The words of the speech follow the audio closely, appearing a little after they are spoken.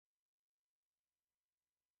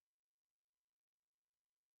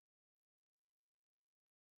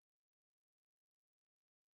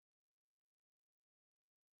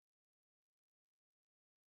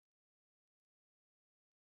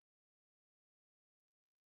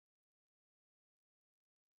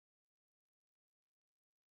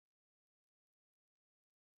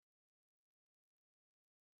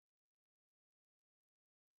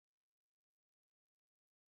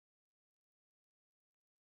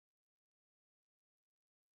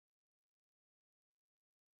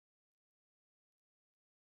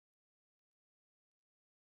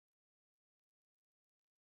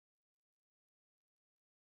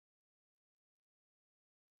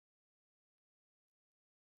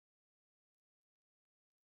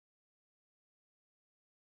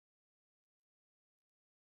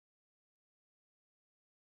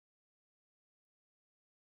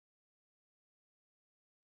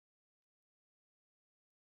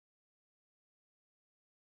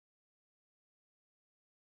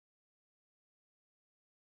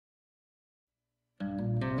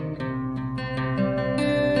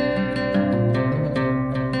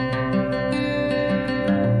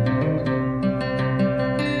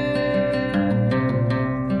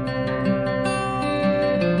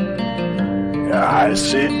I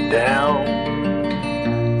sit down,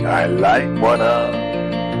 I light one up,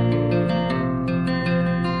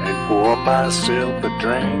 and pour myself a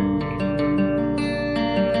drink.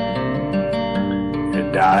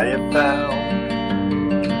 And I have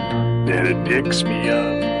found that it picks me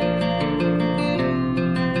up,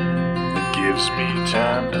 it gives me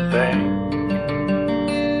time to think.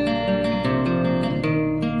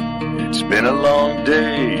 It's been a long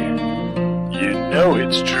day, you know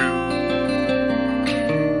it's true,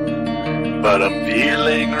 but I'm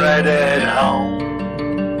feeling right at home.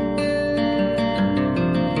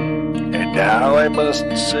 And now I must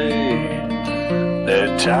say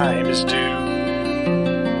that time is due.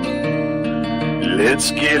 Let's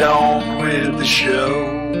get on with the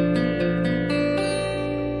show,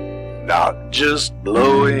 not just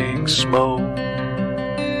blowing smoke.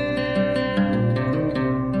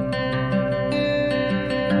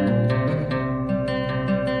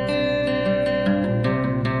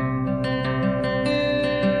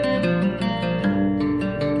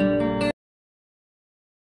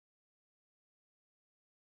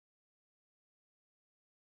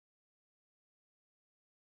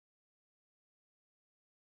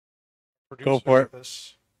 Go for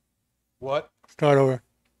it. What? Start over.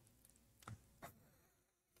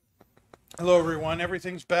 Hello, everyone.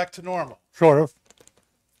 Everything's back to normal, Sort of.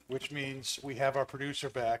 which means we have our producer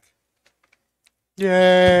back.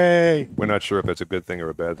 Yay! We're not sure if that's a good thing or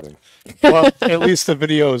a bad thing. Well, at least the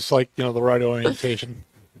video is like, the right orientation.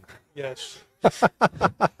 Yes. If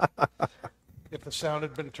the sound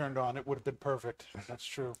had been turned on, it would have been perfect. That's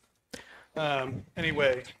true.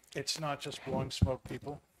 Anyway, it's not just blowing smoke,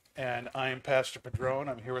 people. And I'm Pastor Padron.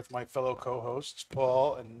 I'm here with my fellow co-hosts,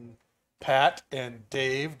 Paul and Pat and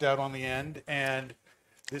Dave down on the end. And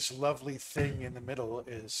this lovely thing in the middle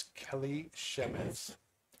is Kelly Shemeth,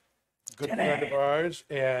 good friend of ours.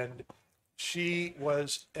 And she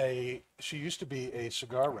used to be a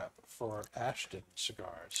cigar rep for Ashton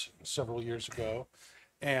Cigars several years ago.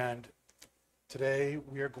 And today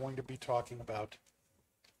we are going to be talking about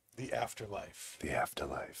the afterlife. The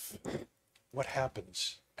afterlife. What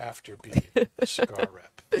happens after being a cigar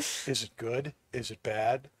rep? Is it good? Is it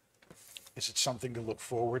bad? Is it something to look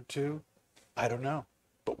forward to? I don't know,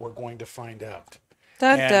 but we're going to find out.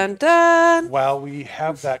 Dun, And dun, dun. while we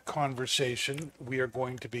have that conversation, we are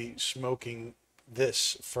going to be smoking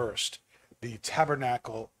this first. The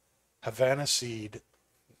Tabernacle Havana Seed,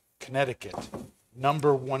 Connecticut,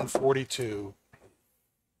 number 142,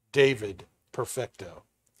 David Perfecto.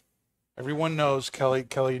 Everyone knows, Kelly,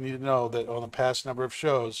 you need to know that on the past number of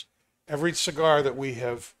shows, every cigar that we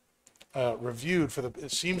have reviewed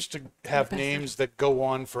it seems to have names that go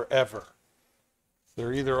on forever.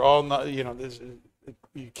 They're either all not,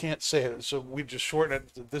 you can't say it. So we just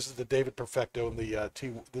shortened it. This is the David Perfecto and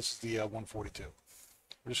this is the 142.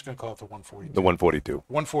 We're just going to call it the 142. The 142.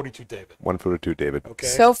 142 David. 142 David. Okay.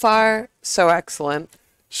 So far, so excellent.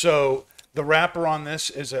 So the wrapper on this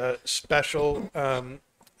is a special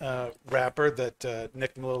wrapper that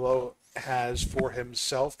Nick Melillo has for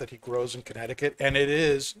himself that he grows in Connecticut. And it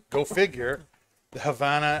is, go figure, the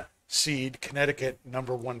Havana Seed Connecticut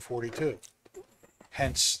number 142.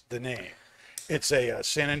 Hence the name. It's a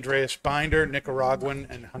San Andreas binder, Nicaraguan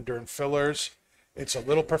and Honduran fillers. It's a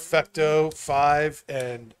little Perfecto 5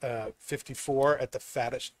 and 54 at the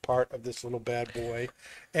fattest part of this little bad boy.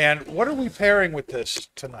 And what are we pairing with this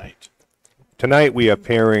tonight? Tonight we are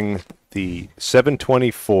pairing the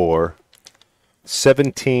 724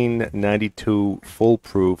 1792 full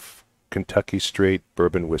proof Kentucky straight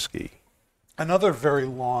bourbon whiskey. Another very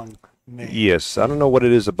long name. Yes, I don't know what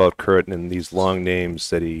it is about Kurt and these long names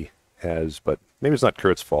that he has, but maybe it's not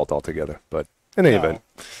Kurt's fault altogether. But in any event,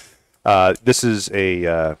 this is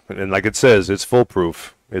and like it says, it's full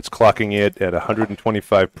proof. It's clocking it at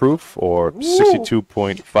 125 proof or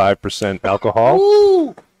 62.5% alcohol.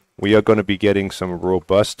 Ooh. We are going to be getting some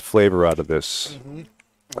robust flavor out of this. Mm-hmm. We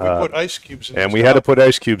put ice cubes in And this we had to cup. put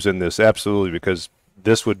ice cubes in this, absolutely, because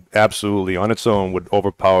this would absolutely, on its own, would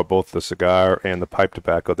overpower both the cigar and the pipe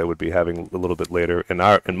tobacco that would be having a little bit later, in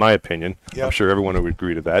my opinion. Yep. I'm sure everyone would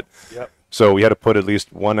agree to that. Yep. So we had to put at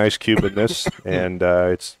least one ice cube in this, and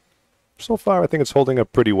it's so far I think it's holding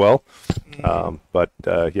up pretty well. But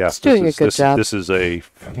yeah, It's doing a good job. This is a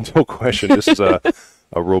no question. This is a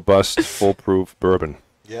robust, foolproof bourbon.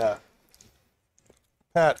 Yeah.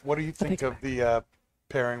 Pat, what do you think of the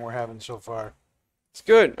pairing we're having so far? It's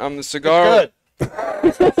good. The cigar.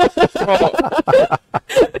 It's good.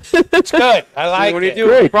 It's good. I like when you it. do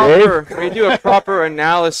when you do a proper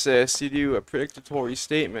analysis, you do a predictory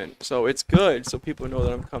statement. So it's good, so people know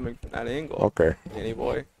that I'm coming from that angle. Okay. Danny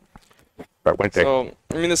boy. Right, went there. So,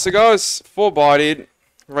 I mean, the cigar is full-bodied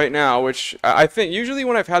right now, which I think usually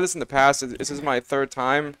when I've had this in the past, this is my third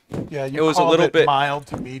time. Yeah, It you was a called little it bit- mild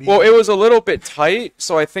to medium. Well, it was a little bit tight,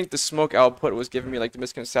 so I think the smoke output was giving me like the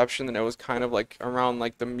misconception that it was kind of like around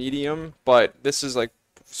like the medium, but this is like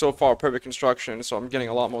so far perfect construction, so I'm getting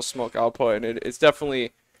a lot more smoke output, and it's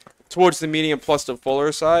definitely towards the medium plus the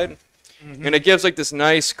fuller side. And it gives like this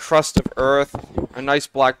nice crust of earth, a nice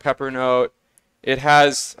black pepper note. It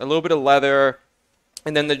has a little bit of leather,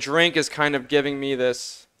 and then the drink is kind of giving me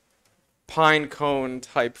this pine cone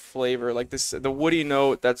type flavor, like this, the woody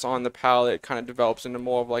note that's on the palate kind of develops into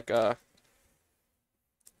more of like a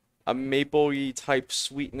maple-y type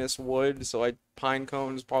sweetness wood. So like pine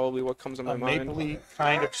cone is probably what comes to my a mind. mapley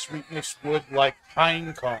kind of sweetness wood like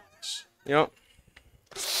pine cones. Yep.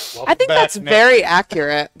 I think that's Nick. very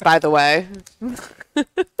accurate, by the way.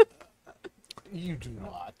 You do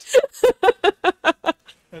not.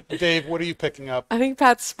 Dave, what are you picking up? I think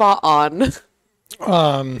Pat's spot on.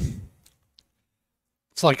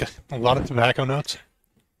 It's like a lot of tobacco notes.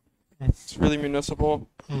 It's really municipal.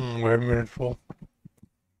 Very meaningful.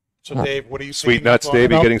 So, Dave, what are you Sweet picking nuts, up on?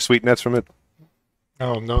 Dave. You Nope. getting sweet nuts from it?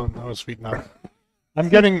 Oh no, sweet nut. I'm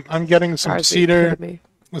getting some Sorry, cedar, kidding me.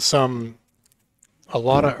 with a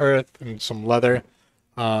lot of earth and some leather.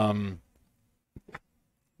 The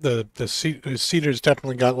cedar's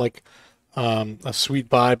definitely got like a sweet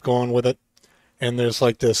vibe going with it, and there's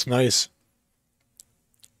like this nice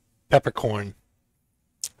peppercorn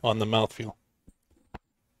on the mouthfeel.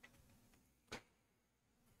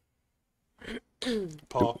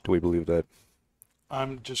 Paul, Do we believe that?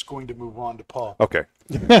 I'm just going to move on to Paul. Okay.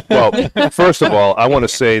 Well, first of all, I want to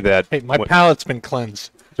say that Hey, my palate's been cleansed.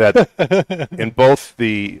 that in both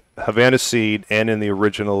the Havana Seed and in the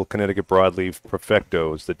original Connecticut Broadleaf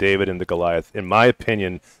Perfectos, the David and the Goliath, in my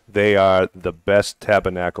opinion, they are the best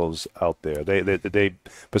tabernacles out there. They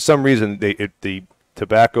for some reason, the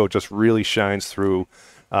tobacco just really shines through.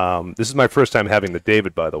 This is my first time having the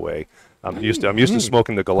David, by the way. I'm used to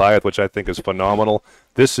smoking the Goliath, which I think is phenomenal.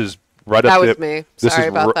 This is right That up was there. me. Sorry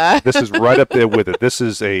about that. This is right up there with it. This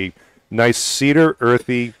is a nice cedar,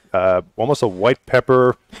 earthy, almost a white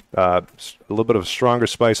pepper, a little bit of stronger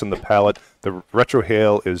spice on the palate. The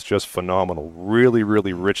retrohale is just phenomenal. Really,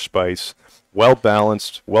 really rich spice, well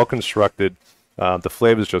balanced, well constructed. The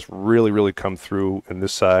flavors just really, really come through in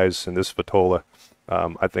this size, in this Vitola.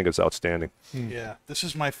 I think it's outstanding. Yeah, this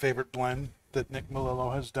is my favorite blend that Nick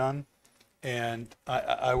Melillo has done, and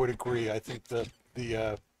I would agree. I think the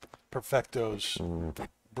Perfectos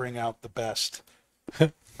bring out the best.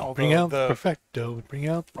 Bring out the perfecto. Bring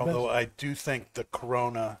out. The Although best. I do think the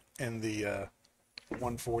Corona in the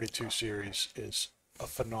 142 series is a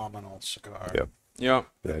phenomenal cigar. Yep. Yeah.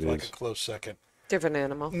 That Like is. a close second. Different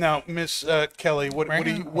animal. Now, Miss Kelly, what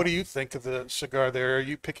do you think of the cigar there? Are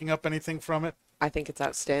you picking up anything from it? I think it's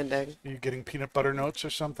outstanding. Are you getting peanut butter notes or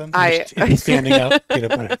something? It's standing out.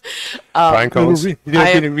 Peanut butter. Pine cones. You know,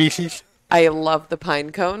 I- peanut Reese's. I love the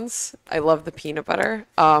pine cones. I love the peanut butter.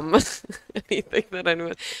 Anything that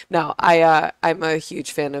anyone. No, I'm a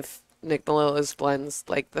huge fan of Nick Melillo's blends.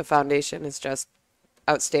 Like the foundation is just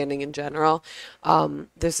outstanding in general.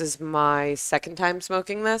 This is my second time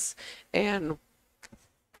smoking this, and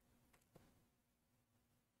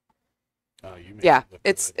Oh, you made yeah, it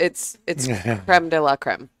look it's good. creme de la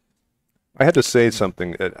creme. I had to say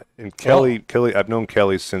something. And Kelly, I've known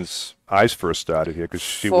Kelly since I first started here because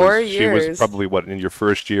she 4 was years. probably in your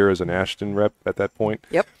first year as an Ashton rep at that point.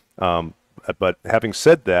 Yep. But having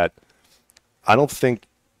said that, I don't think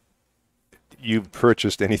you've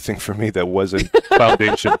purchased anything for me that wasn't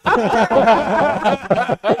foundation.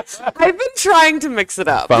 I've been trying to mix it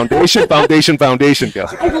up. foundation,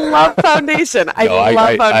 Kelly. I love foundation. I No,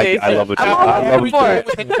 love foundation. I love it. I'm I all love here it. for it.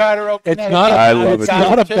 It's not. I love it.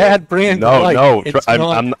 Not a bad brand. to No, like. no. It's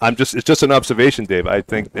not. I'm just. It's just an observation, Dave. I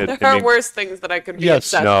think that. There I are mean, worse things that I could be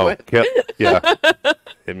Yes. obsessed no, with. yeah.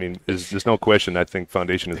 I mean, there's no question. I think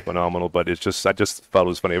foundation is phenomenal, but I just thought it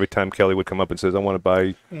was funny every time Kelly would come up and says, "I want to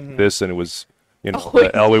buy this," and it was, Oh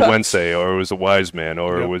Elway Wednesday, or it was a Wise Man,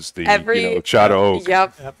 or it was the Charter Oak.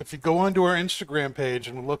 Yep. Yep, if you go onto our Instagram page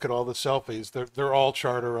and look at all the selfies, they're all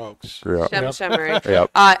Charter Oaks. Yeah. Shimmery. Yep. And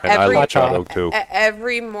I Every love Charter Oak too.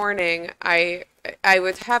 every morning, I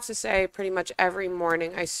would have to say pretty much every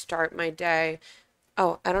morning I start my day.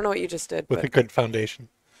 Oh, I don't know what you just did, with but a good foundation.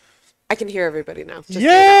 I can hear everybody now. Just so you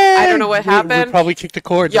Yeah. know. I don't know what We happened. probably kicked a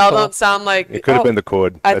cord. Y'all that's all. don't sound like. It could have been the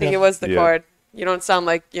cord. I think it was the Yeah. cord. You don't sound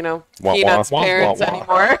like, Wah, Peanuts wah, parents wah,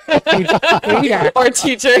 wah. anymore. Or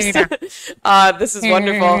teachers. This is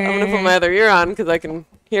wonderful. I'm going to put my other ear on because I can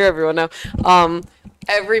hear everyone now.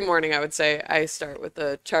 Every morning, I would say, I start with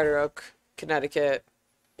the Charter Oak Connecticut,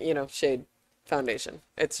 shade foundation.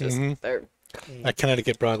 It's just they're That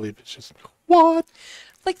Connecticut broadleaf is just what?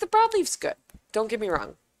 like the broadleaf's good. Don't get me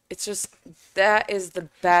wrong. It's just that is the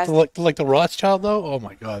best. Like the Rothschild though. Oh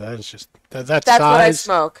my god, that is just that That's size. what I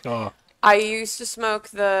smoke. Oh, I used to smoke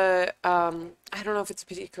the I don't know if it's a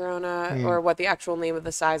Petite Corona or what the actual name of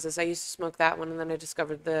the size is. I used to smoke that one, and then I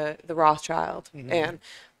discovered the Rothschild, and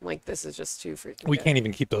I'm like, this is just too freaking we good. can't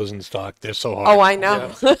even keep those in stock. They're so hard. Oh, I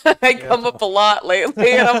know. I come up a lot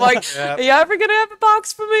lately, and I'm like, are you ever gonna have a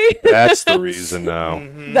box for me? That's the reason now.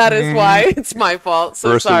 That is why. It's my fault.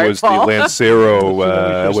 So First sorry, it was Paul. the Lancero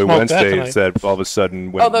LA Smoke that Wednesday tonight. that all of a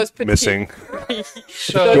sudden went those petite- missing.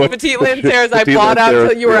 Those petite Lanceros I Petite bought out Lanceros,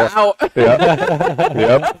 till you were yeah. out.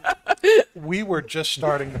 Yep. We were just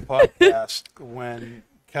starting the podcast when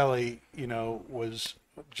Kelly, was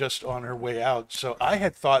just on her way out. So I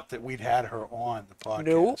had thought that we'd had her on the podcast.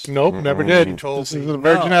 Nope. Nope, never did. She told This me is a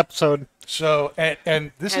virgin no. episode. So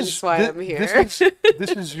and this Hence is why thi- I'm here.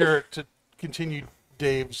 This is your to continue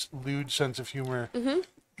Dave's lewd sense of humor.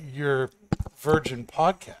 Your virgin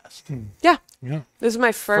podcast. Yeah. Yeah. This is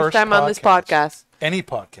my first First time on this podcast. podcast. Any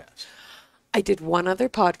podcast. I did one other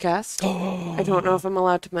podcast. I don't know if I'm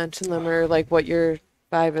allowed to mention them or like what your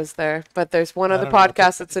vibe is there, but there's one other I don't know.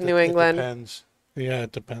 podcast that's in New It England. depends. Yeah,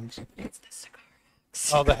 it depends. It's the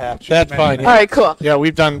Cigar. Oh, the hatch. That's fine. All right, cool. Yeah,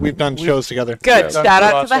 we've done shows together. Good. Yeah. Shout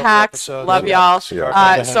out to the Crossover hacks. episode. Love Yeah. y'all.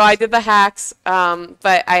 Cigar. So I did the hacks,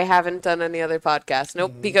 but I haven't done any other podcasts.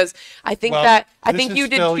 Nope, because I think Well, that I this think is you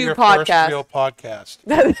did still 2 your first podcasts. real podcast.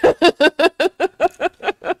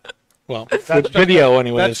 Well, That's with just video a-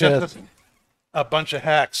 anyways. That's Yeah. just a bunch of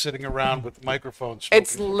hacks sitting around with microphones.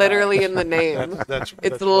 It's smoking literally in the name. That's It's what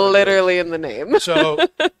it is. literally in the name.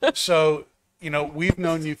 So we've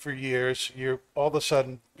known you for years. You're all of a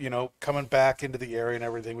sudden, coming back into the area and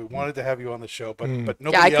everything. We wanted to have you on the show, but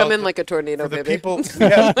nobody Yeah, I come else- in like a tornado, for the baby. people.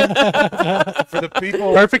 Yeah, for the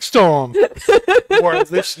people Perfect storm. who are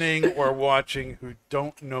listening or watching who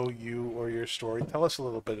don't know you or your story, tell us a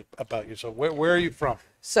little bit about yourself. Where are you from?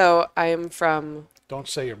 So I am from Don't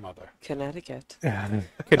say your mother. Connecticut.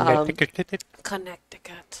 Connecticut.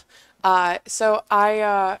 Connecticut. So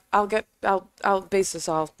I'll base this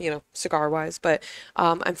all, cigar wise, but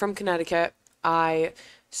I'm from Connecticut. I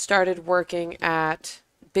started working at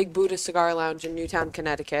Big Buddha Cigar Lounge in Newtown,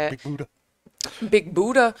 Connecticut. Big Buddha. Big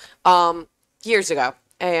Buddha, years ago.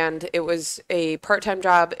 And it was a part-time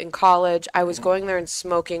job in college. I was going there and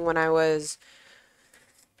smoking when I was,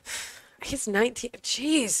 I guess 19.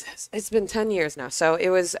 Jesus, it's been 10 years now. So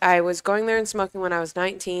I was going there and smoking when I was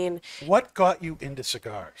 19. What got you into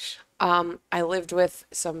cigars? I lived with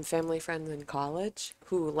some family friends in college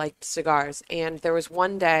who liked cigars, and there was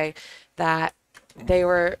one day that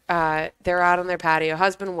they're out on their patio,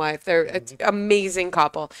 husband and wife. They're an amazing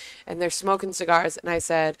couple, and they're smoking cigars. And I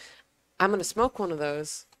said, "I'm gonna smoke one of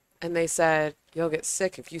those," and they said, "You'll get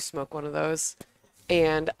sick if you smoke one of those."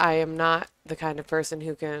 And I am not the kind of person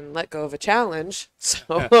who can let go of a challenge,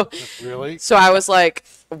 so Really? so I was like,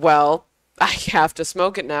 well, I have to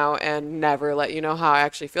smoke it now and never let you know how I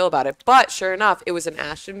actually feel about it. But sure enough, it was an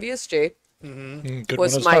Ashton VSG. Good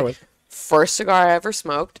Was one to start my with. first cigar I ever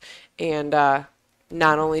smoked. And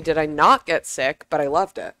not only did I not get sick, but I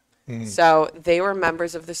loved it. So they were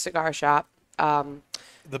members of the cigar shop,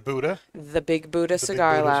 The Buddha? the Big Buddha Big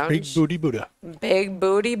Cigar Buddha's- Lounge. Big booty Buddha. Big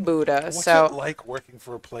Booty Buddha. What's so it like working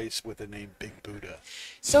for a place with the name Big Buddha?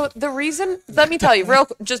 So the reason, let me tell you,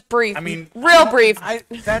 just brief. I mean, real brief.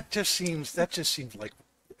 That just seems like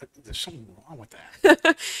there's something wrong with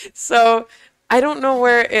that. So I don't know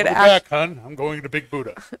where it Go actually. back, hun. I'm going to Big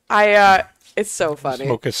Buddha. It's so funny.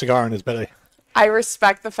 Smoke a cigar in his belly. I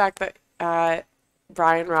respect the fact that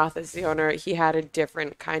Brian Roth is the owner. He had a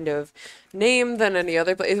different kind of name than any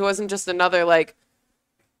other place. It wasn't just another like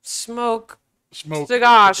smoke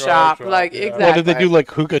cigar shop. Like yeah. exactly. What did they do, like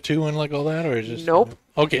hookah too and like all that, or just? Nope.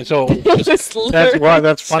 Okay, so It's just, literally that's why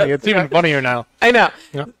that's funny. just It's even cigar. funnier now. I know.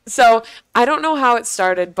 Yeah. So I don't know how it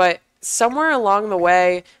started, but somewhere along the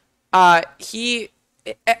way, he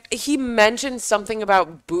mentioned something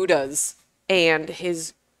about Buddhas, and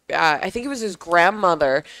his I think it was his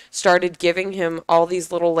grandmother started giving him all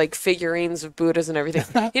these little like figurines of Buddhas and everything.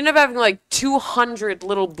 He ended up having like 200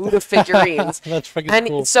 little Buddha figurines. That's freaking And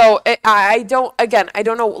cool. so I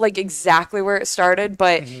don't know like exactly where it started,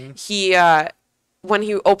 but he when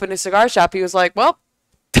he opened a cigar shop, he was like, well,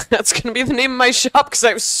 that's going to be the name of my shop because I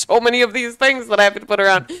have so many of these things that I have to put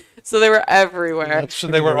around. So they were everywhere. So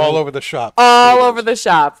they were all over the shop. All over the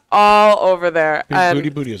shop. All over there.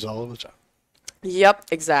 Big booty is all over the shop. Yep,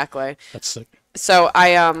 exactly. That's sick. So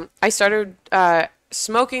I started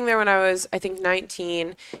smoking there when I was, I think,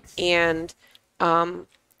 19, and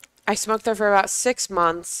I smoked there for about 6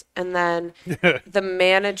 months, and then the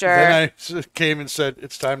manager. Then I came and said,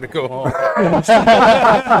 "It's time to go home."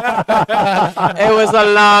 It was a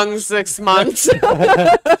long 6 months.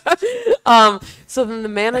 So then the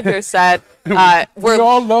manager said, We we're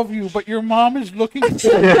all love you, but your mom is looking.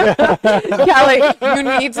 Kelly, you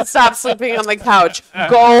need to stop sleeping on the couch.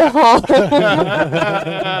 Go home.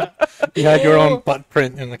 You had your own butt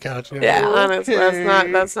print in the couch. Yeah, honestly,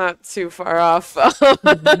 that's not too far off.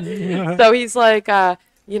 So he's like,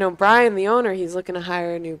 Brian, the owner, he's looking to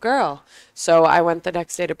hire a new girl. So I went the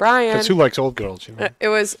next day to Brian. Because who likes old girls? You know? It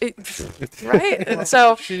was right. And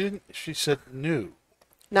so She didn't. She said new.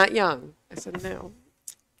 not young. I said no.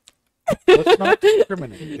 Let's not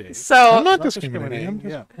discriminate, Dave. So I'm not Not discriminating.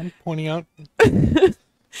 discriminating, I'm pointing out.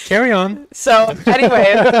 Carry on. So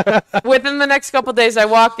anyway, within the next couple days, I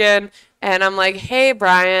walk in and I'm like, "Hey,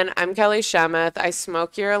 Brian, I'm Kelly Shemeth. I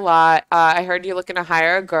smoke here a lot. I heard you're looking to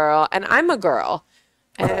hire a girl, and I'm a girl."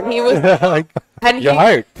 And he was, Like, and you're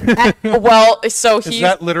hired. So Is he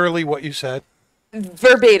that literally what you said?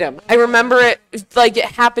 verbatim. I remember it like it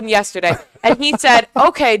happened yesterday. And he said,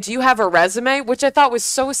 "Okay, do you have a resume?" Which I thought was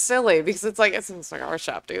so silly because it's like it's in a cigar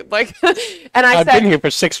shop, dude. Like, and I I've said, been here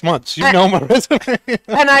for 6 months. You know my resume.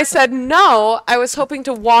 and I said, "No, I was hoping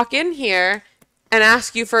to walk in here and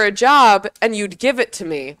ask you for a job and you'd give it to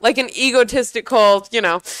me." Like an egotistical,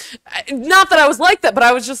 not that I was like that, but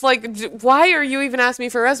I was just like, why are you even asking me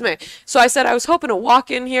for a resume? So I said, I was hoping to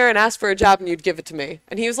walk in here and ask for a job and you'd give it to me.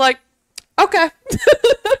 And he was like, okay.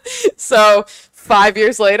 So 5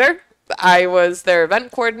 years later, I was their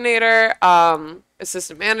event coordinator,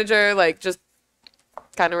 assistant manager, like just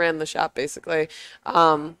kind of ran the shop basically.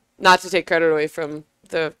 Not to take credit away from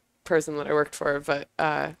the person that I worked for, but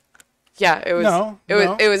yeah, it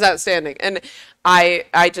was outstanding, and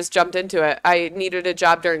I just jumped into it. I needed a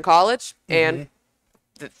job during college, and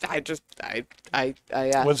I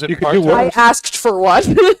Was it You could part do time? I asked for one.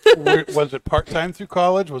 Was it part time through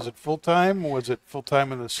college? Was it full time? Was it full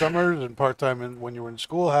time in the summers and part time when you were in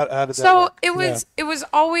school? How did that So work? it was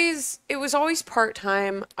always part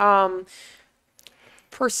time.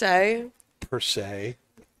 Per se, Per se.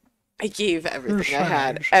 I gave everything I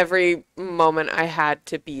had, every moment I had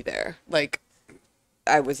to be there. Like,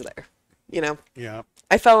 I was there, Yeah.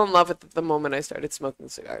 I fell in love with it the moment I started smoking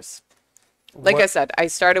cigars. Like I said, I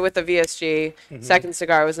started with a VSG. Second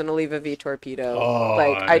cigar was an Oliva V Torpedo.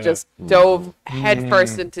 I just dove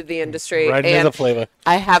headfirst into the industry, Right into and the flavor.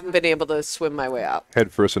 I haven't been able to swim my way out.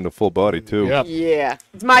 Head first into full body too. Yeah. Yeah,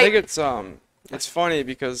 I think it's funny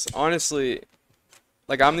because honestly,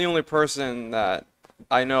 like I'm the only person that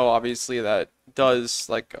I know obviously that does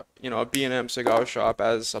like a B&M cigar shop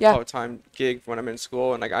as a part-time gig when I'm in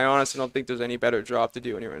school, and like I honestly don't think there's any better job to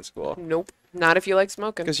do when you're in school. Nope, not if you like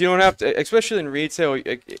smoking. Because you don't have to, especially in retail,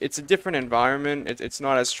 it's a different environment. It's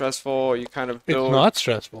not as stressful. You kind of build. It's not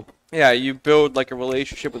stressful. Yeah, you build like a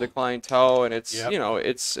relationship with the clientele, and it's Yep.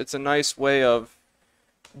 it's a nice way of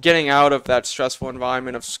getting out of that stressful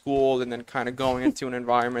environment of school and then kind of going into an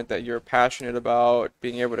environment that you're passionate about,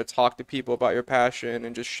 being able to talk to people about your passion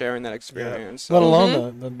and just sharing that experience. Let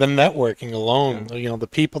alone the networking alone. The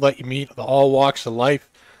people that you meet, all walks of life.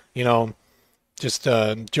 Just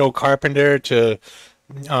Joe Carpenter to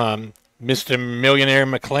Mr. Millionaire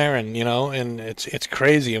McLaren. And it's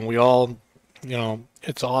crazy, and we all,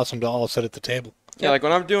 it's awesome to all sit at the table. Yeah, like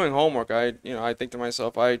when I'm doing homework, I think to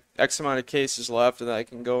myself, X amount of cases left that I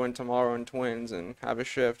can go in tomorrow in Twins and have a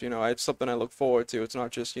shift. It's something I look forward to. It's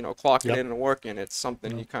not just, clocking in and working. It's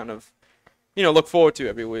something you kind of, look forward to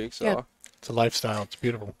every week. So Yeah. It's a lifestyle. It's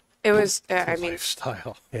beautiful. It was, I mean,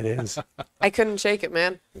 Lifestyle. It is. I couldn't shake it,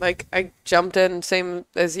 man. Like, I jumped in, same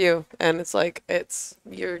as you, and it's like, I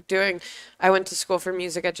went to school for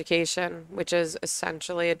music education, which is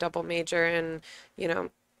essentially a double major in,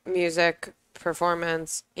 music,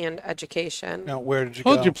 performance, and education. Now, where did you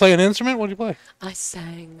Oh, go? did you play an instrument? What did you play? I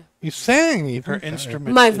sang. You sang. You Her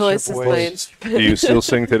instrument. My is her voice is my voice. instrument. Do you still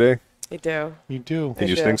sing today? I do. You do. Can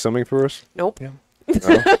you do. sing something for us? Nope. Yeah.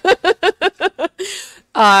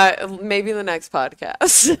 Maybe the next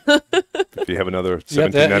podcast. If you have another Yeah,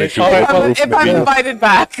 1792 all right, well, proof, if I'm maybe. invited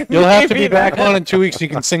back. You'll have to be maybe back then. on in 2 weeks. You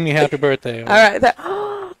can sing me happy birthday. All right.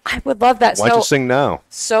 I would love that. Why don't you sing now?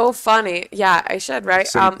 So funny. Yeah, I should, right?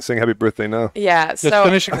 Sing happy birthday now. Yeah. Just So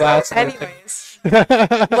finish your glass. anyways,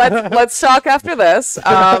 let's talk after this.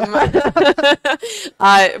 One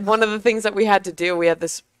of the things that we had to do, we had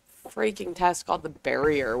this freaking test called the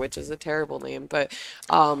Barrier, which is a terrible name, but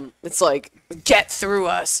it's like get through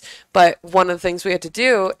us. But one of the things we had to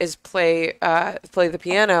do is play the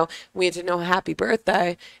piano. We had to know Happy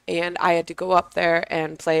Birthday, and I had to go up there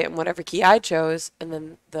and play it in whatever key I chose, and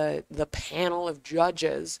then the panel of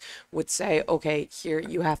judges would say, okay, here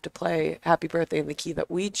you have to play Happy Birthday in the key that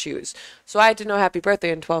we choose. So I had to know Happy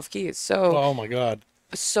Birthday in 12 keys. So Oh my God.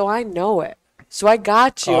 so I know it. So I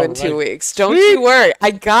got you in 2 Alright. weeks. Don't you worry.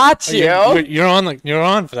 I got you. You're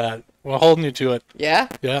on for that. We're holding you to it. Yeah?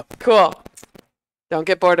 Yeah. Cool. Don't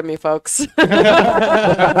get bored of me, folks. There's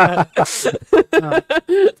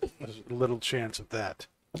little chance of that.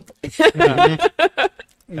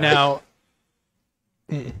 Now,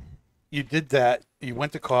 you did that. You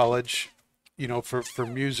went to college, for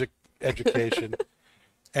music education,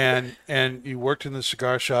 and you worked in the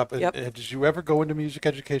cigar shop. Yep. Did you ever go into music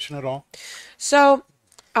education at all? So,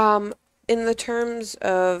 in the terms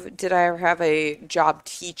of did I ever have a job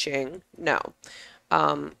teaching? No.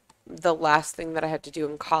 The last thing that I had to do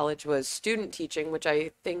in college was student teaching, which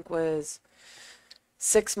I think was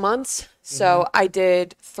 6 months. So I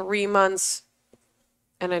did 3 months,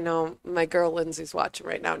 and I know my girl Lindsay's watching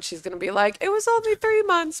right now, and she's gonna be like, "It was only 3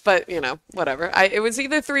 months," but whatever. It was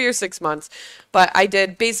either 3 or 6 months, but I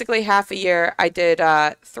did basically half a year. I did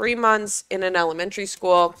 3 months in an elementary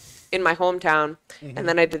school in my hometown, and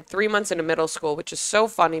then I did 3 months in a middle school, which is so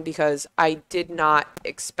funny because I did not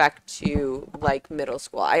expect to like middle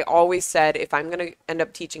school. I always said if I'm going to end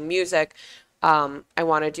up teaching music, I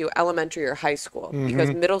want to do elementary or high school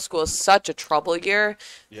because middle school is such a trouble year.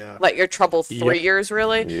 Yeah. Like your trouble 3 Yep. years,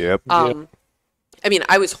 really. Yep. I mean,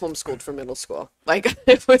 I was homeschooled for middle school. Like,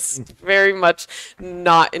 it was very much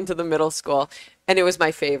not into the middle school, and it was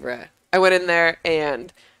my favorite. I went in there,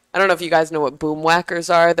 and I don't know if you guys know what boom whackers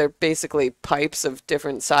are. They're basically pipes of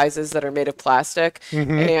different sizes that are made of plastic,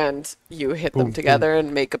 and you hit them together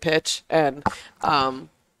and make a pitch. And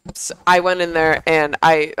so I went in there, and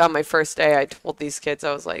on my first day, I told these kids,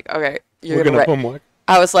 I was like, okay, We're gonna boom work.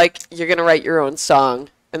 I was like, you're going to write your own song.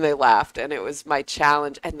 And they laughed. And it was my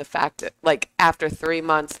challenge. And the fact that, like, after 3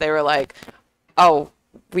 months, they were like, oh,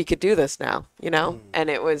 we could do this now, And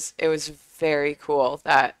it was very cool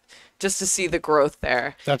that just to see the growth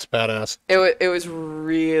there. That's badass. It was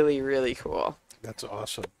really, really cool. That's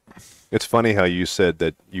awesome. It's funny how you said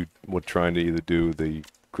that you were trying to either do the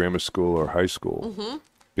grammar school or high school.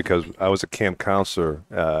 Because I was a camp counselor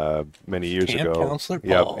many years Camp ago. counselor?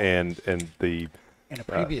 Yep, Paul. and the In a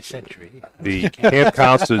previous century. the camp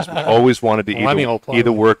counselors always wanted to Millennial plan.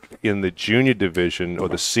 either work in the junior division or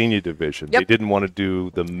the senior division. Yep. They didn't want to do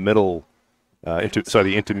the middle,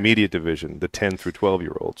 the intermediate division, the 10 through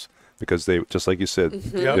 12-year-olds, because they, just like you said,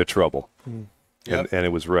 they're trouble. Yep. And it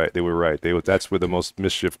was right. They were right. That's where the most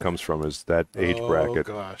mischief comes from, is that age bracket.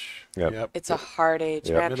 Oh gosh. Yep. It's a hard age,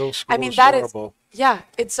 Yeah. man. Middle school I mean, is that horrible. is, yeah,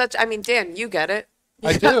 it's such, I mean, Dan, you get it.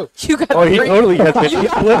 I do. You got Oh, he totally has it. You He's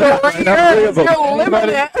got living it. 3 I'm years. living it. You're living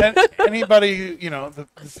it. Anybody, the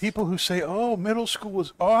people who say, "Oh, middle school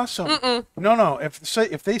was awesome." No.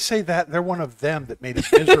 If they say that, they're one of them that made it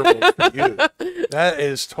miserable for you. That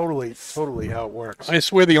is totally how it works. I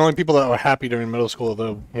swear the only people that were happy during middle school are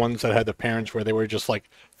the ones that had the parents where they were just like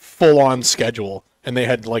full on schedule and they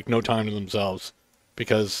had like no time to themselves.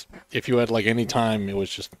 Because if you had like any time, it was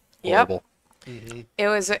just Yep. horrible.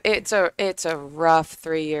 It's a rough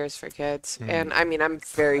 3 years for kids, and I mean I'm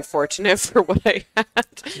very fortunate for what I had.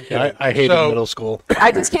 Yeah, I hated So- middle school.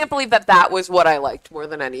 I just can't believe that was what I liked more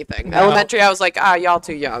than anything. Elementary, I was like, y'all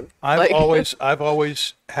too young. I've Like-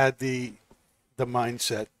 always had the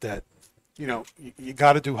mindset that you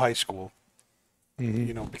got to do high school,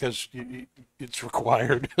 because it's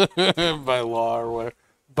required by law or whatever.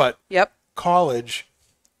 But Yep. college,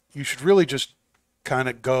 you should really just kind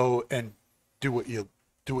of go and do what you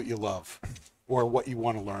love or what you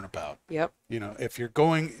want to learn about. Yep. If you're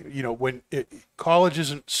going, when college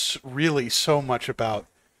isn't really so much about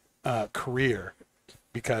career,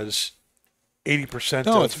 because 80%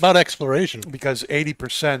 No, of it's about exploration,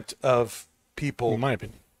 80% of people in my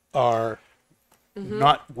opinion. are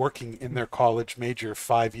not working in their college major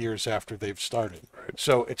 5 years after they've started.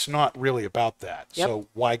 So it's not really about that. Yep. So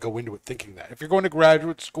why go into it thinking that? If you're going to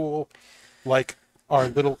graduate school, like our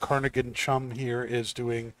little Carnegie chum here is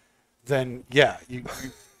doing, then yeah,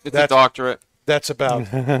 It's a doctorate. that's about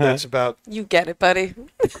You get it, buddy.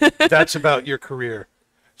 that's about your career.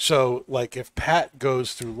 So, like, if Pat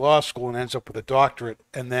goes through law school and ends up with a doctorate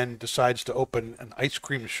and then decides to open an ice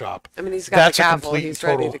cream shop, I mean, he's got that's the a gavel. complete He's and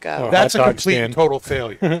ready total. to go. That's a hot dog complete and stand. total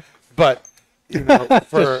failure. But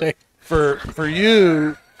for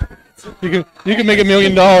you, You can make $1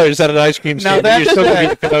 million at an ice cream Now stand. But you're still gonna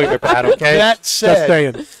be a failure, Pat. Okay. That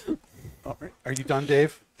said, Just saying. all right, are you done,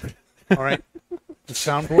 Dave? All right. The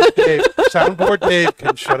soundboard Dave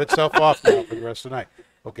can shut itself off now for the rest of the night.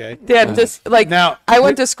 Okay. Dan, just like Now- I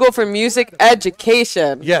went to school for music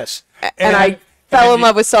education. Yes. And I fell in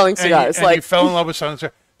love with selling cigars. And you fell in love with selling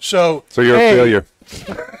cigars. So you're Hey. a failure.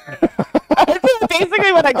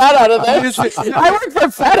 basically what I got out of this. I work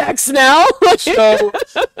for FedEx now.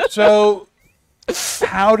 so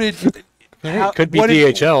how did It could be what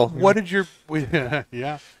did- DHL. What did your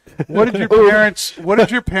yeah? What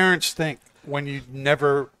did your parents think when you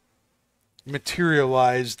never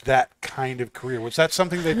materialized that kind of career? Was that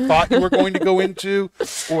something they thought you were going to go into,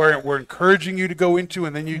 or were encouraging you to go into,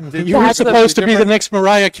 and then you did? You were That's supposed to be the different? next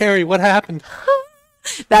Mariah Carey. What happened?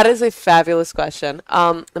 That is a fabulous question.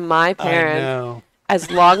 My I parents, know. as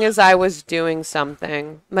long as I was doing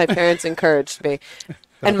something, my parents encouraged me.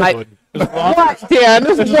 And my Good. what, Dan?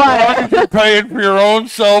 What? You're paying for your own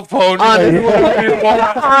cell phone. Honestly.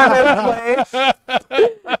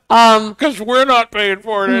 Because we're not paying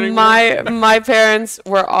for it anymore. My parents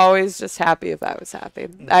were always just happy if I was happy.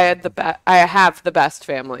 I have the best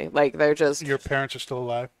family. Like they're just Your parents are still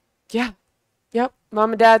alive. yeah. Yep.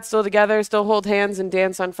 Mom and dad still together, still hold hands and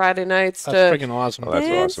dance on Friday nights That's to freaking awesome. Oh,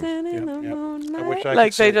 that's awesome. dancing in the Yep, yep. moonlight. I wish I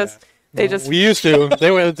like could say they just We used to.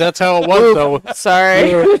 That's how it was, though.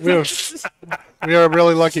 sorry. We were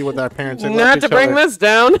really lucky with our parents. They loved Not each to bring other. this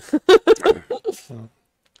down.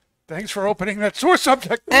 Thanks for opening that sore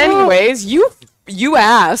subject. Anyways, you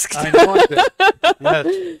asked. I know I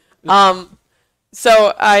did. Yes.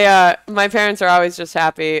 So my parents are always just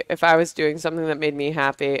happy if I was doing something that made me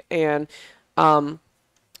happy. And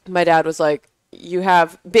my dad was like,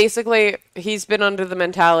 basically, he's been under the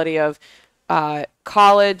mentality of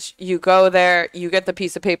college, you go there, you get the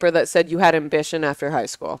piece of paper that said you had ambition after high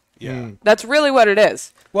school. Yeah. That's really what it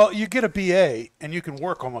is. Well, you get a BA and you can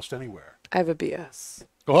work almost anywhere. I have a BS.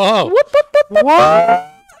 Whoa.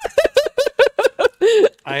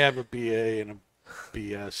 I have a BA and a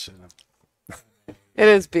BS and It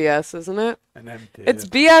is BS, isn't it? an MD. It's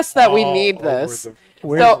BS that we all need over this. the-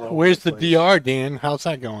 Where's the DR, Dan? How's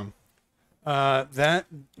that going? That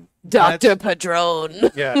Dr.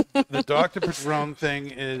 Padron. yeah, the Dr. Padron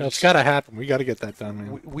thing is. That's got to happen. We got to get that done,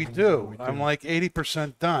 man. We do. I'm like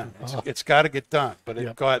 80% done. It's got to get done, but it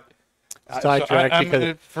Yep. got Sidetracked I'm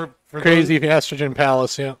because gonna- for Crazy estrogen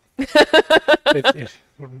palace, yeah. it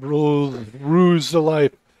rules the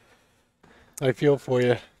life. I feel for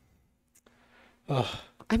you.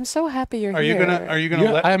 I'm so happy you're Are here. you gonna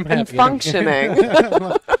Yeah, let I'm I'm happy. functioning.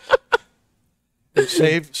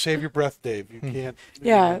 save your breath, Dave? You can't.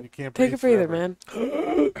 Yeah, you can't take a breathe breather,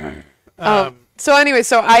 forever. man. So anyway,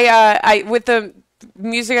 so I with the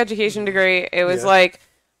music education degree, it was Yeah. like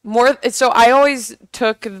more. So I always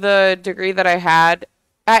took the degree that I had.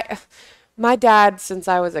 My dad, since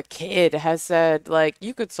I was a kid, has said like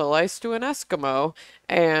you could sell ice to an Eskimo,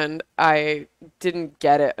 and I didn't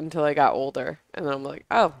get it until I got older, and then I'm like,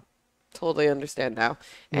 oh, totally understand now.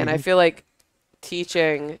 And I feel like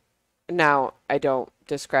teaching now, I don't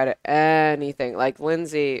discredit anything. Like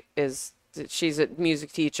Lindsay she's a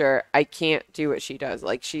music teacher. I can't do what she does.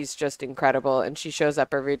 Like she's just incredible, and she shows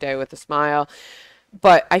up every day with a smile.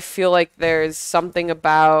 But I feel like there's something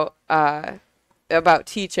about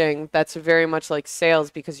teaching that's very much like sales,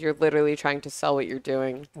 because you're literally trying to sell what you're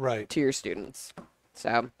doing Right. to your students.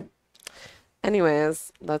 So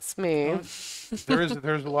anyways, that's me. There's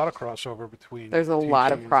a lot of crossover between. There's a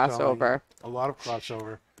lot of teaching and selling. crossover. A lot of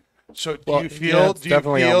crossover. So do Well, you yeah, feel it's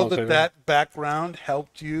definitely almost that everything. that background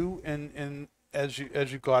helped you in as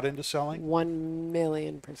you got into selling?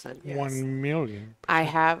 1,000,000% yes. 1 million. I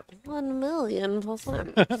have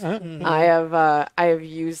 1,000,000%. I have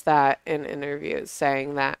used that in interviews,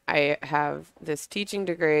 saying that I have this teaching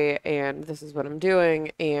degree and this is what I'm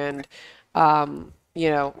doing. And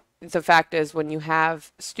the fact is, when you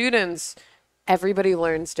have students, everybody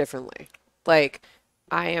learns differently. Like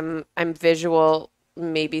I'm visual,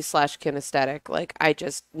 maybe / kinesthetic. Like I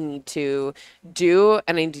just need to do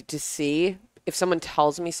and I need to see. If someone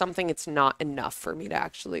tells me something, it's not enough for me to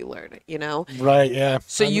actually learn it, Right, yeah.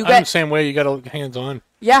 So I'm you I'm get- the same way. You got to hands on.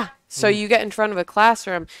 Yeah. So you get in front of a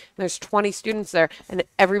classroom and there's 20 students there and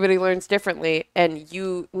everybody learns differently, and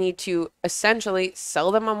you need to essentially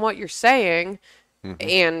sell them on what you're saying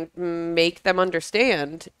and make them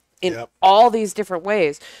understand in Yep. all these different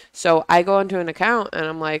ways. So I go into an account and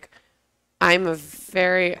I'm like, I'm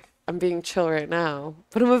being chill right now,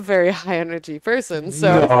 but I'm a very high energy person.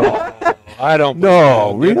 So I don't.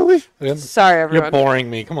 No, really? sorry, everyone. You're boring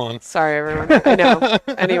me. Come on. Sorry, everyone. I know.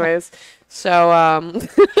 Anyways, so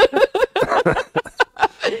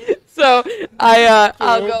So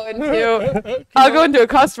I'll go into a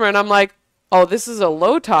customer and I'm like, oh, this is a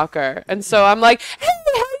low talker, and so I'm like, hey,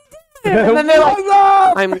 how you doing? And then they're like,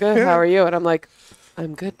 I'm good. How are you? And I'm like,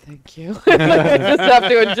 I'm good, thank you. Like, I just have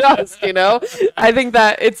to adjust, you know? I think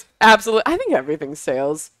that it's absolute. I think everything's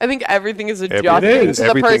sales. I think everything is adjusting is. to the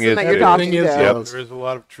Everything person is. that you're talking Everything is to. sales. There is a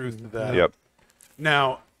lot of truth to that. Yep.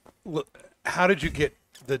 Now, look, how did you get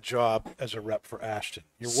the job as a rep for Ashton?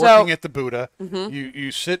 You're So- working at the Buddha.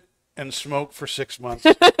 You sit and smoke for 6 months.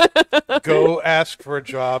 Go ask for a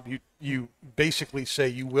job. You basically say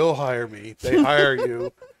you will hire me. They hire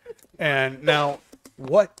you. And now,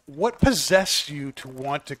 what possessed you to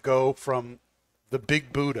want to go from the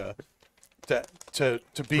big Buddha to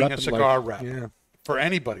being a Rep, cigar like, rep yeah. for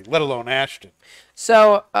anybody, let alone Ashton?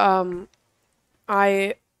 So,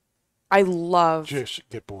 I love. Just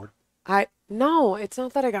get bored. No, it's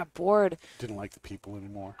not that I got bored. Didn't like the people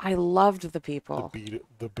anymore. I loved the people.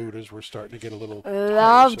 The Buddhas were starting to get a little.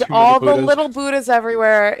 Loved tiresome. all the Buddhas. little Buddhas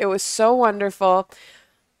everywhere. It was so wonderful.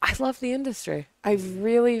 I love the industry. I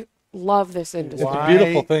really love this industry. It's a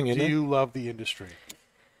beautiful thing, Why isn't do it? you love the industry?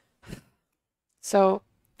 So,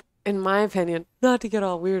 in my opinion, not to get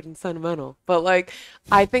all weird and sentimental, but like,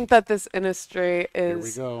 I think that this industry Here we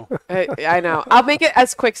is. go. I know. I'll make it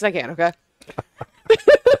as quick as I can, okay?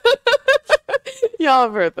 Y'all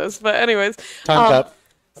have heard this, but anyways. Time's up.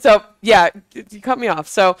 So, yeah, you cut me off.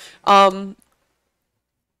 So, the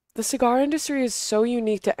cigar industry is so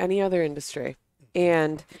unique to any other industry.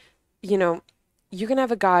 And, you know, you can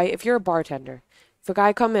have a guy, if you're a bartender, if a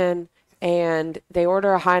guy come in and they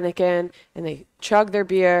order a Heineken and they chug their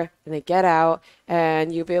beer and they get out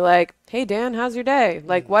and you be like, hey, Dan, how's your day?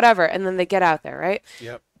 Like, whatever. And then they get out there, right?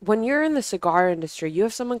 Yep. When you're in the cigar industry, you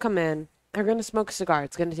have someone come in, they're going to smoke a cigar.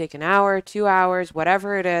 It's going to take an hour, 2 hours,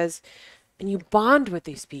 whatever it is. And you bond with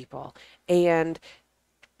these people and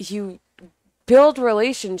you build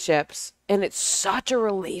relationships, and it's such a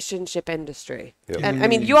relationship industry. Yep. And I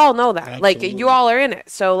mean, you all know that. Like, Absolutely. you all are in it.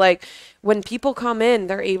 So, like, when people come in,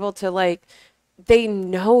 they're able to, like, they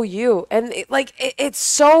know you. And, it's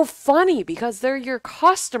so funny because they're your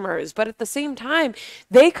customers. But at the same time,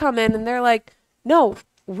 they come in and they're like, no,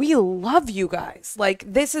 we love you guys. Like,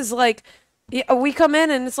 this is like, we come in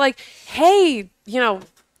and it's like, hey, you know,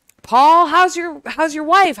 Paul, how's your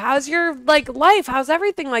wife? How's your like life? How's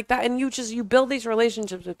everything like that? And you build these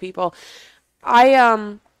relationships with people.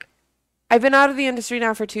 I've been out of the industry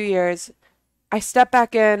now for 2 years. I step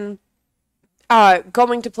back in,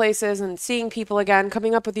 going to places and seeing people again,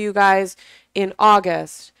 coming up with you guys in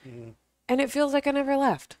August. And it feels like I never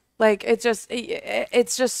left. Like, it's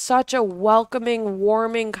just such a welcoming,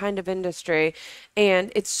 warming kind of industry.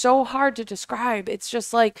 And it's so hard to describe. It's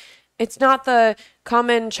just like, it's not the come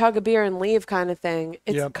in, chug a beer and leave kind of thing.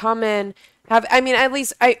 It's Yep. come in, at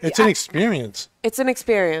least It's an experience. it's an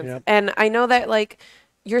experience. Yep. And I know that, like,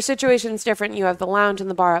 your situation's different. You have the lounge and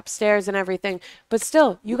the bar upstairs and everything. But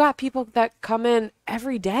still, you got people that come in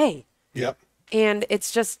every day. Yep. And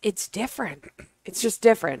it's different. It's just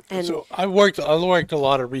different. And So I worked a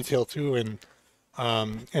lot of retail too, in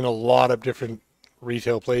a lot of different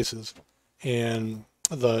retail places, and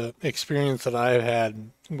the experience that I've had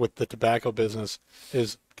with the tobacco business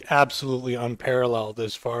is absolutely unparalleled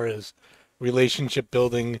as far as relationship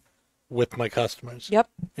building with my customers. Yep.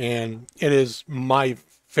 And it is my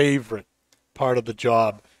favorite part of the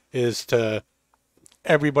job is to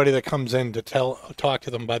everybody that comes in to talk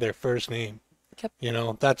to them by their first name. Yep. You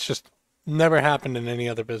know, that's just never happened in any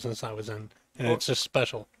other business I was in, and it's just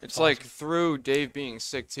special. It's like through Dave being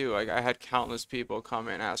sick too. Like, I had countless people come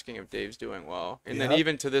in asking if Dave's doing well, and then Yep.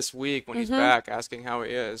 even to this week when he's back, asking how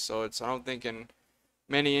he is. So I don't think in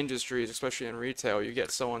many industries, especially in retail, you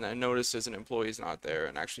get someone that notices an employee's not there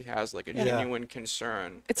and actually has like a genuine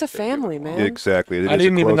concern. it's a that they're doing family, well. man. Exactly. It I is a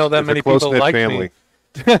didn't even know that it's a many people close-knit liked me. family.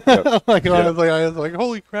 Like, Yeah. I was like,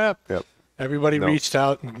 holy crap! Yep. Everybody No. reached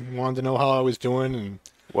out and wanted to know how I was doing, and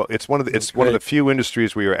Well, it's one of the few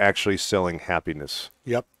industries where you're actually selling happiness.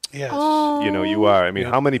 yep, Yes. Oh, You know, you are. I mean,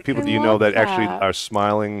 how many people I do you know love that actually that. are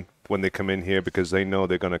smiling when they come in here because they know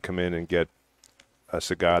they're going to come in and get a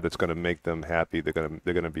cigar that's going to make them happy. They're going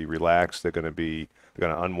to be relaxed. They're going to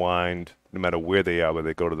unwind no matter where they are, whether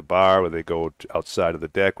they go to the bar, whether they go outside of the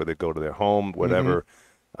deck, whether they go to their home, whatever.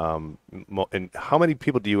 And how many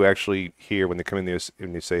people do you actually hear when they come in there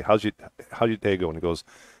and they say, "How's your day going?" And he goes,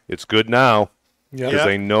 "It's good now," because yep,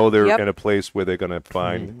 they know they're Yep. in a place where they're going to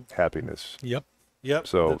find happiness. yep. Yep.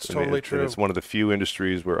 So that's and totally and true. it's one of the few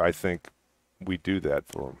industries where I think we do that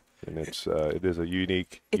for them, and it is a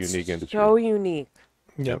unique It's industry. so unique.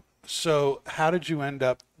 Yep. So, how did you end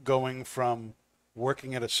up going from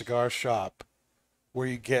working at a cigar shop where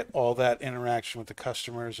you get all that interaction with the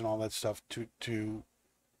customers and all that stuff to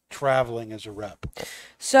traveling as a rep?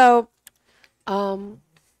 So, I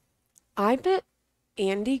met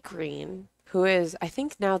Andy Green, who is, I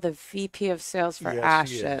think, now the VP of sales for Yes,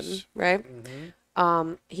 he Ashton, is. right?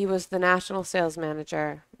 Mm-hmm. He was the national sales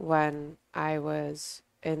manager when I was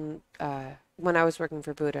when I was working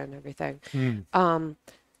for Buddha and everything.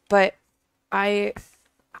 But I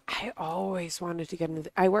always wanted to get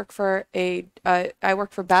into. I work for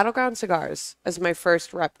Battleground Cigars as my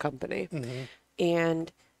first rep company,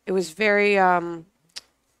 and it was very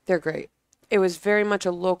they're great. It was very much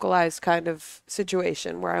a localized kind of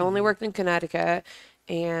situation where I only worked in Connecticut,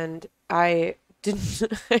 and I didn't.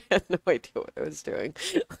 I had no idea what I was doing.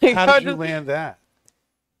 Like, How did you land that?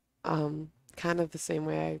 Kind of the same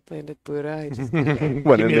way I landed Buddha. I just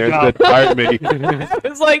Went in there and said, "Hire me." I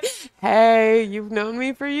was like, "Hey, you've known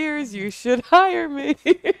me for years. You should hire me."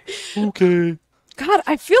 Okay. God,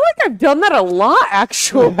 I feel like I've done that a lot,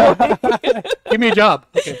 actually. Give me a job.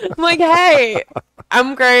 Okay. I'm like, "Hey,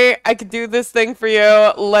 I'm great. I could do this thing for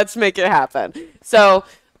you. Let's make it happen." So,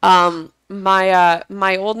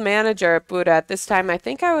 my old manager at Buddha at this time, I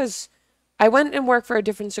went and worked for a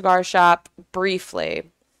different cigar shop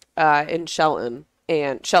briefly, in Shelton,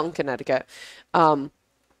 Connecticut.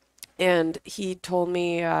 And he told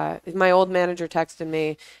me, my old manager texted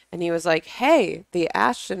me, and he was like, "Hey, the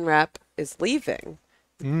Ashton rep is leaving.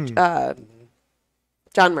 John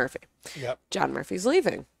Murphy. Yep. John Murphy's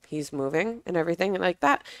leaving. He's moving and everything like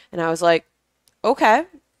that." And I was like, "Okay,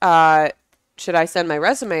 should I send my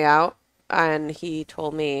resume out?" And he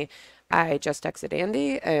told me, I just texted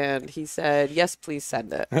Andy, and he said, "Yes, please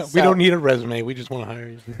send it." We don't need a resume. We just want to hire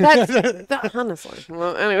you. That honestly.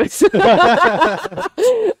 Well, anyways. So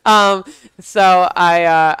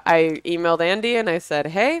I emailed Andy, and I said,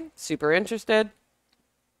 "Hey, super interested.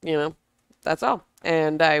 You know, that's all."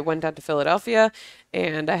 And I went down to Philadelphia,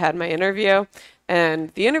 and I had my interview.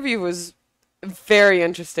 And the interview was very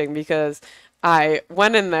interesting because I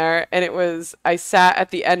went in there, and I sat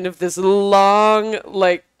at the end of this long,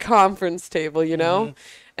 like, conference table, you know?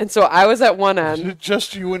 And so I was at one Is end. it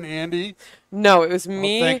just you and Andy? No, it was Well,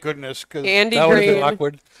 me, thank goodness, because Andy That would have been Green.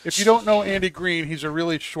 awkward. if you don't know Andy Green, he's a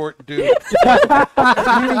really short dude. If he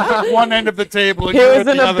was at one end of the table and He you were was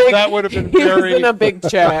at in the a other, big, that would have been he was very, in a big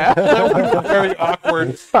chair. very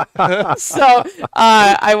awkward. So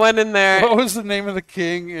I went in there. What was the name of the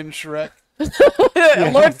king in Shrek? Lord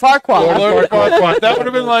Farquaad. Lord Farquaad. That would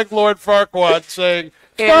have been like Lord Farquaad saying,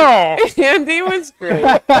 Andy was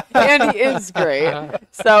great. Andy is great.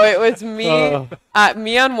 So it was me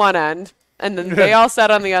on one end, and then they all sat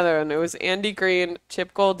on the other end. It was Andy Green,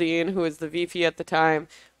 Chip Goldine, who was the VP at the time,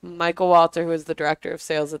 Michael Walter, who was the director of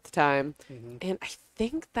sales at the time, and I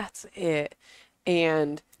think that's it.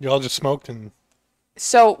 And You all just smoked and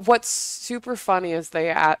so what's super funny is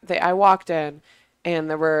I walked in,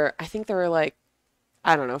 and I think there were like,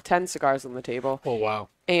 I don't know, 10 cigars on the table. oh wow.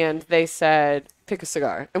 And they said, "Pick a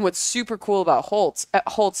cigar." And what's super cool about Holtz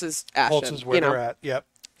is Ashton. Holtz is where they're at. Yep.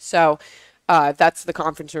 So that's the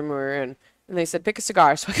conference room we were in. And they said, "Pick a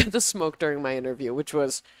cigar." So I got to smoke during my interview, which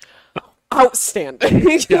was outstanding.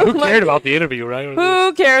 Yeah, who cared about the interview, right?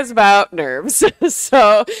 Who cares about nerves?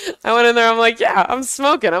 So I went in there. I'm like, "Yeah, I'm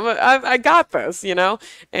smoking. I got this, you know."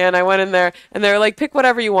 And I went in there, and they were like, "Pick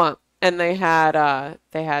whatever you want." And they had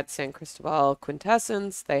San Cristobal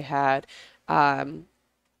Quintessence. They had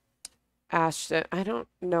Ashton. I don't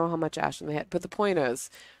know how much Ashton they had, but the point is,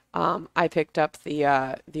 I picked up the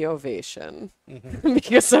Ovation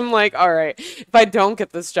because I'm like, all right, if I don't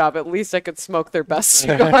get this job, at least I could smoke their best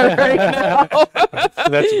cigar right now.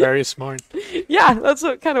 That's very smart. Yeah, that's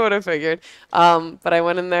kind of what I figured. But I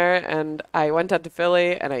went in there, and I went out to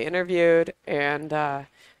Philly, and I interviewed, and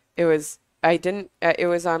it was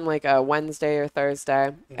on like a Wednesday or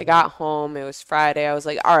Thursday. I got home. It was Friday. I was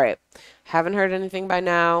like, all right, haven't heard anything by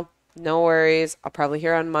now. No worries. I'll probably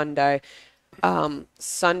hear on Monday.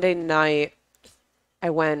 Sunday night, I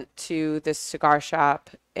went to this cigar shop,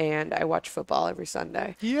 and I watch football every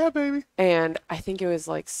Sunday. Yeah, baby. And I think it was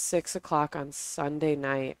like 6 o'clock on Sunday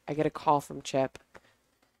night. I get a call from Chip,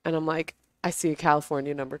 and I'm like, I see a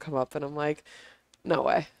California number come up, and I'm like, no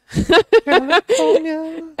way.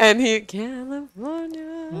 California. And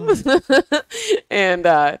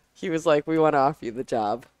and he was like, "We want to offer you the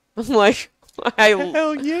job." I'm like,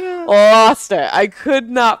 Hell yeah. lost it. I could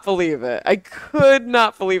not believe it. I could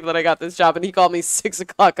not believe that I got this job. And he called me 6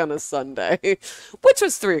 o'clock on a Sunday, which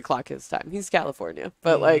was 3 o'clock his time. He's California.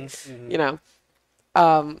 But you know,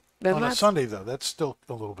 then On a Sunday, though, that's still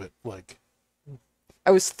a little bit like...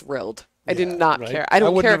 I was thrilled. I did not right. care. I I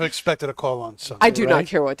don't wouldn't care. have expected a call on Sunday. I do not right?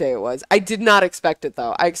 care what day it was. I did not expect it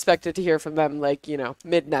though. I expected to hear from them like,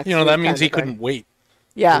 mid next You know, week that means kind he of thing. couldn't wait.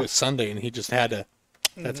 Yeah, It was Sunday, and he just had to.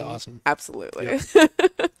 That's awesome. absolutely.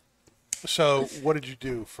 So what did you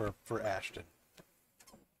do for Ashton?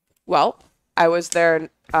 Well, I was their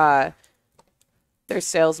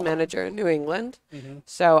sales manager in New England.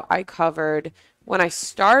 So I covered, when I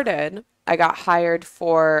started, I got hired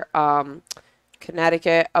for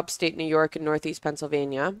Connecticut, upstate New York, and Northeast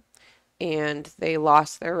Pennsylvania. And they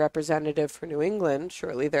lost their representative for New England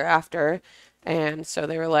shortly thereafter. And so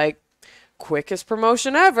they were like, quickest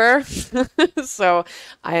promotion ever. So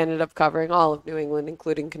I ended up covering all of New England,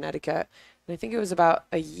 including Connecticut. And I think it was about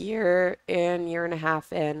a year and a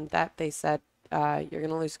half in that they said, you're going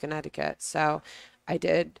to lose Connecticut. So I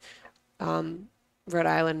did Rhode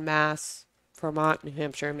Island, Mass, Vermont, New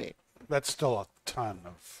Hampshire, and Maine. That's still a ton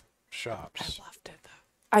of shops. I loved it, though.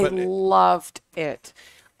 I loved it.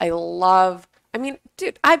 I mean,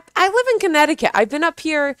 dude, I live in Connecticut. I've been up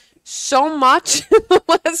here so much in the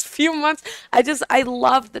last few months. I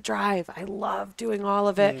love the drive. I love doing all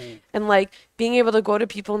of it. And like being able to go to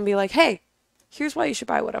people and be like, hey, here's why you should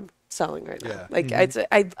buy what I'm selling right now. Yeah. Like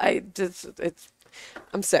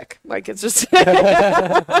I'm sick. Like it's just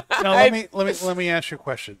Now let me ask you a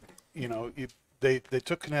question. They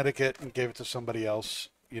took Connecticut and gave it to somebody else.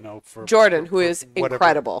 For Jordan, who is whatever-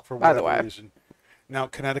 incredible, for by the whatever way. reason. Now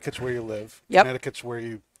Connecticut's where you live. Yep. Connecticut's where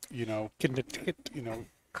you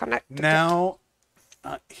Connect. Now,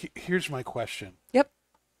 here's my question. Yep.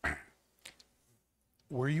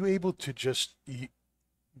 Were you able to just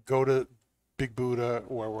go to Big Buddha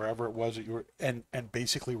or wherever it was that you were and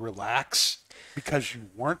basically relax because you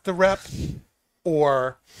weren't the rep?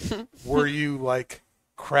 Or were you like,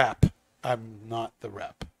 crap, I'm not the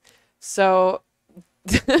rep? So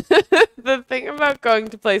the thing about going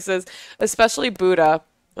to places, especially Buddha,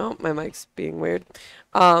 oh, my mic's being weird.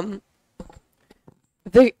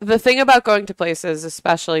 The thing about going to places,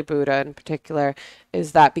 especially Buddha in particular,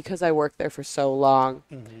 is that because I worked there for so long,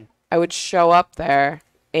 I would show up there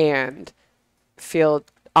and feel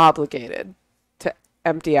obligated to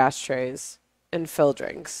empty ashtrays and fill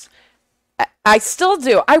drinks. I still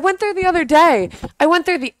do. I went there the other day.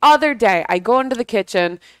 I go into the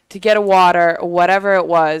kitchen to get a water or whatever it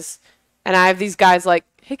was, and I have these guys like,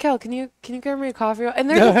 hey Kel, can you grab me a coffee? And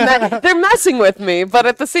they're just they're messing with me, but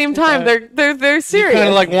at the same time they're serious. Kind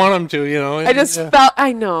of like want him to, you know. I just felt.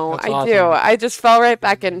 I know. That's I do. awesome. I just fell right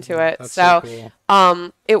back into it. That's So,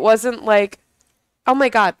 cool. it wasn't like, oh my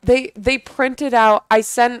God, they printed out. I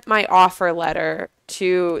sent my offer letter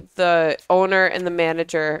to the owner and the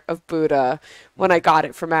manager of Buddha when I got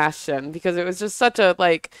it from Ashton, because it was just such a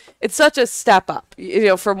it's such a step up,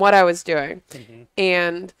 from what I was doing,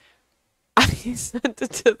 and I sent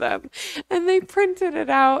it to them, and they printed it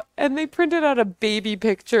out, and they printed out a baby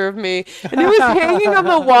picture of me, and it was hanging on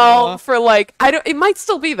the wall for it might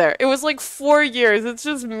still be there. It was 4 years. It's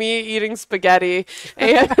just me eating spaghetti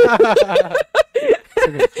and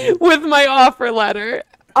with my offer letter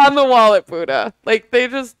on the wall at Buddha.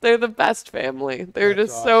 They're the best family. They're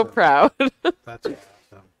That's just so awesome. proud. That's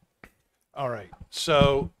awesome. All right.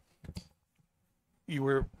 So you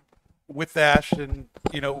were with Ashton,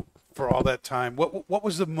 for all that time. What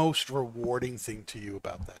was the most rewarding thing to you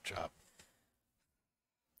about that job?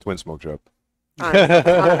 Twin smoke job.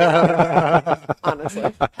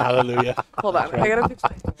 Honestly. Hallelujah. Hold on. I gotta fix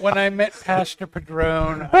my... When I met Pastor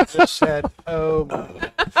Padron, I just said, "Oh,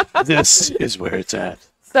 This is where it's at.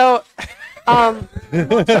 So,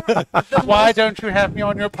 why don't you have me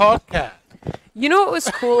on your podcast?" what was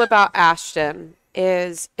cool about Ashton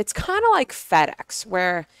is it's kind of like FedEx,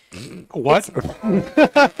 where What?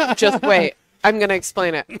 just wait, I'm gonna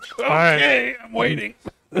explain it. Okay, I'm waiting.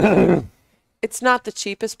 It's not the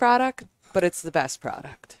cheapest product, but it's the best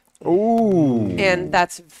product. Ooh. And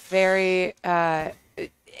that's very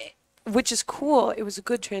which is cool. It was a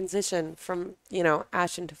good transition from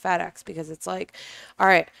Ashton to FedEx, because it's like, all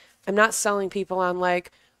right, I'm not selling people on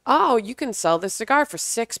oh, you can sell this cigar for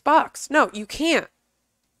 $6. No, you can't,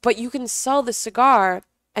 but you can sell the cigar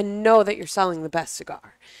and know that you're selling the best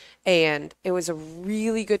cigar. And it was a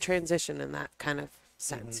really good transition in that kind of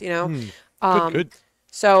sense. Good.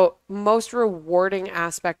 So most rewarding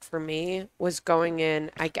aspect for me was going in,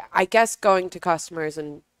 I guess going to customers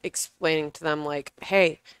and explaining to them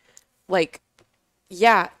hey,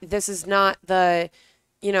 yeah, this is not the,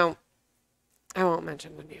 I won't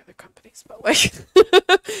mention any other companies, but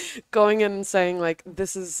going in and saying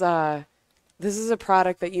this is a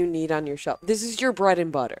product that you need on your shelf. This is your bread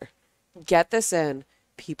and butter. Get this in.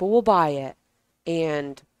 People will buy it.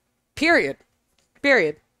 And period.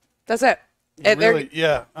 That's That's it. Really,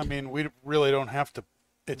 yeah. I mean, we really don't have to.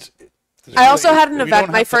 I also had an we event.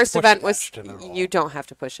 don't My have to first push event was. Ashton at all. You don't have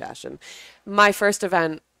to push Ashton. My first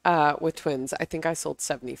event with twins, I think I sold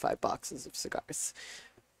 75 boxes of cigars.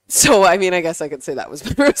 So, I mean, I guess I could say that was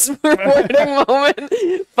my most rewarding moment.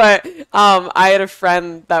 But I had a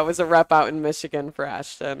friend that was a rep out in Michigan for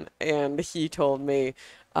Ashton, and he told me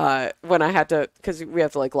when I had to, because we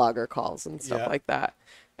have to like log our calls and stuff like that.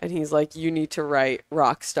 And he's like, you need to write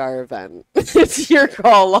Rockstar event to your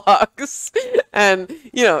call logs and,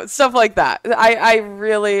 you know, stuff like that. I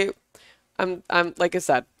really, I'm like I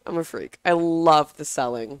said, I'm a freak. I love the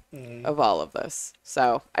selling of all of this.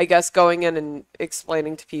 So I guess going in and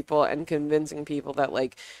explaining to people and convincing people that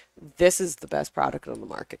like, this is the best product on the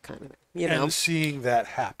market kind of thing, you know? And seeing that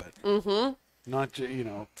happen. Mm-hmm. Not, you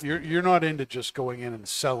know, you're not into just going in and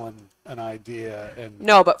selling an idea and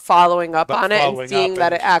no, but following up but on it and following seeing up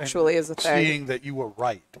that and- it actually is a and thing. seeing that you were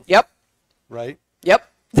right, Yep. right? Yep.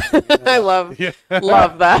 I love Yeah.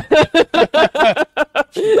 love that.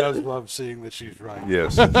 She does love seing that she's right.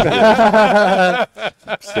 Yes.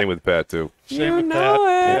 Same with Pat too. Same You with know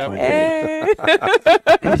that. it.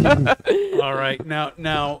 Hey. All right,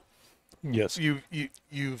 now Yes.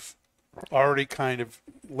 you've already kind of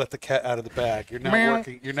let the cat out of the bag.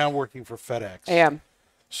 You're now working for FedEx. I am.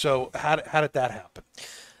 So how did that happen?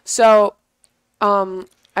 So,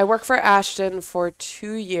 I worked for Ashton for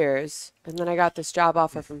 2 years, and then I got this job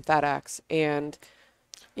offer from FedEx, and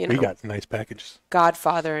you know, We got nice packages.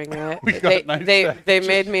 godfathering it. We got nice they packages.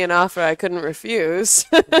 made me an offer I couldn't refuse,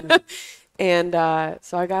 and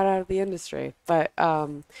so I got out of the industry. But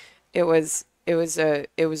it was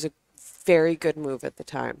a very good move at the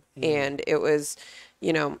time, and it was,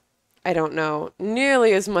 you know, I don't know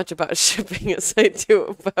nearly as much about shipping as I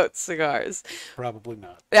do about cigars. Probably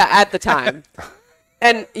not. Yeah, at the time.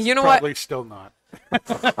 And you know Probably still not.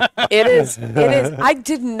 what? It is. I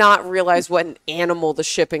did not realize what an animal the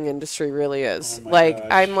shipping industry really is. Oh my Like, gosh.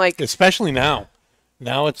 I'm like, Especially now.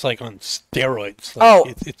 Now it's like on steroids. Like,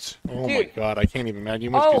 Oh. it's oh my Dude. God, I can't even imagine. You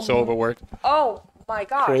must Oh. be so overworked. oh my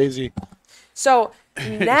gosh. Crazy. So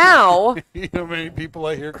now, You know how many people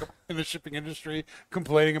I hear in the shipping industry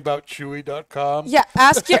complaining about Chewy.com? yeah,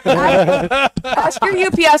 ask your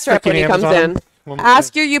UPS rep when he comes Amazon. in. Well,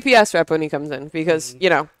 Ask your UPS rep when he comes in because, you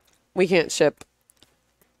know, we can't ship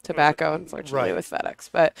tobacco, unfortunately, Right. with FedEx.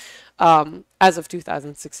 But as of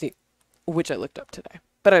 2016, which I looked up today.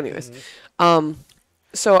 But anyways,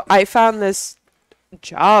 so I found this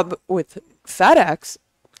job with FedEx,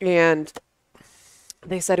 and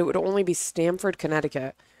they said it would only be Stamford,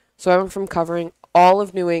 Connecticut. So I went from covering all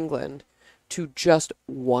of New England to just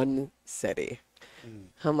one city.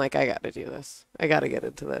 I'm like, I got to do this. I got to get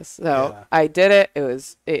into this. So Yeah. I did it.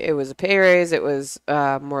 It was a pay raise. It was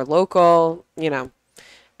more local, you know,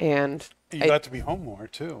 and You got to be home more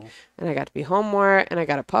too. I got to be home more, and I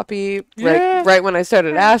got a puppy right when I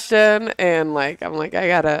started Ashton, and like I'm like I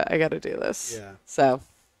gotta do this. Yeah. So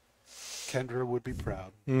Kendra would be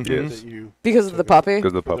proud Mhm. that you because of the puppy.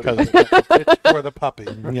 Because the puppy. it's for the puppy.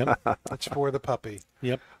 Yep. It's for the puppy.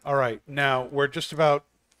 Yep. All right. Now we're just about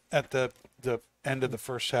at the end of the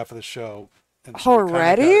first half of the show. And we kinda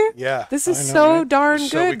Already? gotta- yeah. This is I know, so right? darn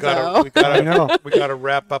So good, we gotta though. I know. we gotta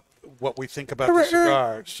wrap up what we think about the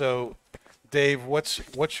cigar. So, Dave, what's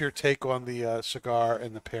your take on the cigar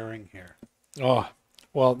and the pairing here? Oh,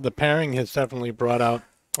 well, the pairing has definitely brought out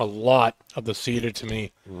a lot of the cedar to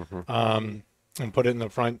me, and put it in the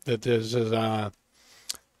front. That this is that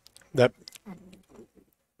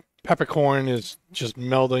peppercorn is just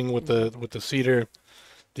melding with the cedar.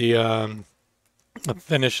 The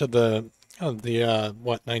finish of the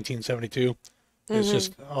 1972 is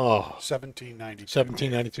just 1792.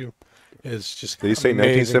 1792 is just. Did you say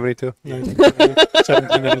amazing. 1972?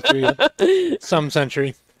 1792, yeah. Some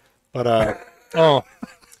century, but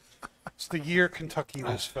It's the year Kentucky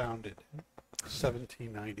was founded.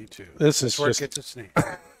 1792. This That's is where just- it gets its name.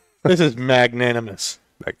 this is magnanimous.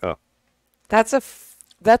 Like, oh, That's a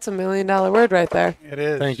 $1 million word right there. It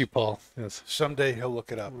is. Thank you, Paul. Yes. Someday he'll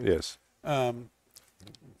look it up. yes.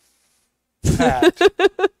 Pat,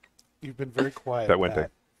 you've been very quiet. That went Pat. there.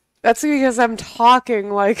 That's because I'm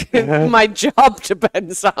talking like my job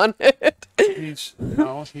depends on it. He's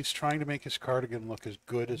trying to make his cardigan look as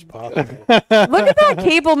good as possible. Look at that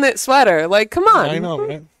cable knit sweater. Like, come on. I know,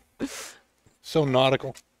 right? So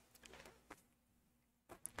nautical.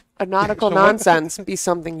 A nautical So what- nonsense be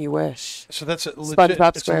something you wish. So that's a legit,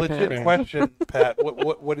 SpongeBob it's a legit SquarePants. question, Pat.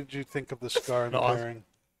 What did you think of the cigar and the Awesome. pairing?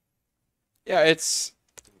 Yeah,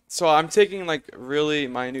 so I'm taking like really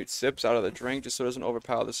minute sips out of the drink just so it doesn't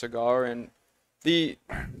overpower the cigar, and The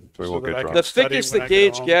So we won't get that I drunk. the Study thickest when the I get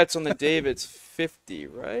gauge home. gets on the David's 50,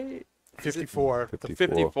 right? 54.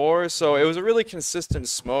 54. So it was a really consistent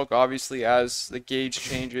smoke. Obviously, as the gauge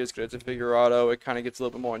changes, because it's a Figurado, it kind of gets a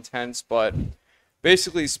little bit more intense. But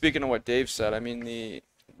basically, speaking of what Dave said, I mean the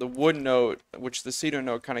wood note, which the cedar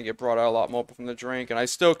note, kind of get brought out a lot more from the drink, and I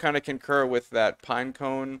still kind of concur with that pine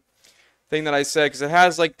cone thing that I said, because it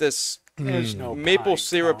has like this There's no maple pine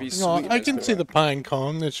syrupy cone. No, sweetness. I can to see it. the pine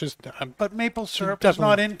cone. It's just But maple syrup is Definitely.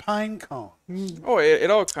 not in pine cone. Oh, it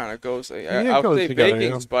all kind of goes. it I'll goes say together,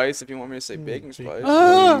 baking yeah. spice if you want me to say baking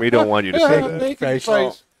spice. We don't want you to say that Baking Oh,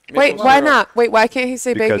 spice. Wait, maple why syrup. not? Wait, why can't he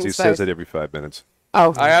say because baking he spice? says it every 5 minutes.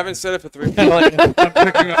 Oh, I haven't said it for 3 weeks. I'm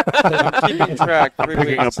I'm keeping track. 3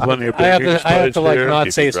 Picking up weeks. plenty of I have baking to, I have spice to like here. not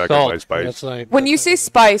Keeping say track of my salt. spice. That's like when you say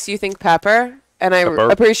spice, you think pepper, and I Pepper?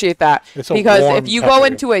 appreciate that It's a because warm if you go pepper.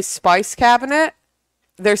 into a spice cabinet,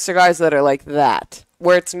 there's cigars that are like that,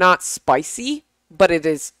 where it's not spicy, but it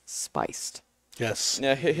is spiced. yes.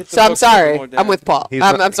 Yeah, hit the So I'm books a little sorry. more, Dan. I'm with Paul. He's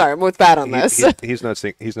I'm not- sorry. I'm with Bat on this. He's not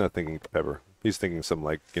thinking pepper. He's thinking some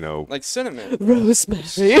like Like cinnamon. Rosemary.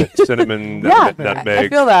 cinnamon, Yeah, I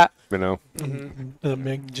nutmeg. feel that. You know,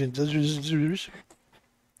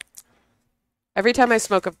 Every time I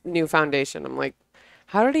smoke a new foundation, I'm like,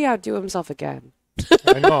 how did he outdo himself again?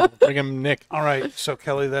 I know. Bring him Nick. All right, so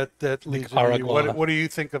Kelly, that leads into you. Nicaragua. What do you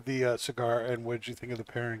think of the cigar, and what did you think of the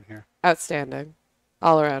pairing here, Outstanding.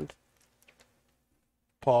 All around.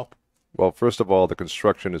 Paul? well, first of all, the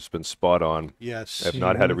construction has been spot on. Yes. I've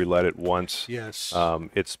not had to relight it once. Yes.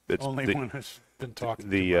 It's Only the, one has been talking.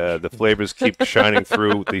 the flavors keep shining through.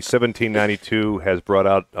 The 1792 has brought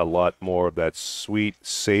out a lot more of that sweet,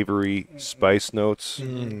 savory spice notes.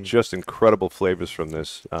 Just incredible flavors from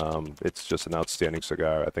this. It's just an outstanding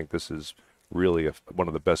cigar. I think this is really one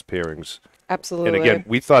of the best pairings. Absolutely. And again,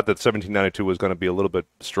 we thought that 1792 was going to be a little bit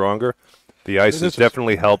stronger. The ice This has is-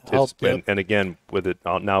 definitely helped. helped, yep. And again, with it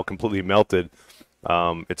now completely melted,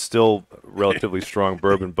 it's still relatively strong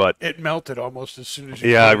bourbon, but It melted almost as soon as you.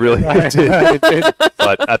 yeah, I poured it. really did.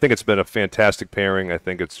 But I think it's been a fantastic pairing. I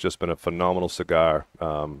think it's just been a phenomenal cigar.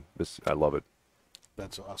 I love it.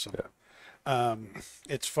 That's awesome.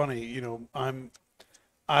 It's funny,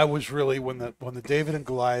 I was really when the David and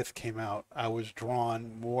Goliath came out, I was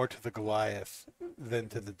drawn more to the Goliath than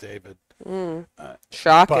to the David.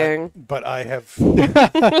 Shocking. But I have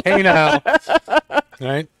Hey now.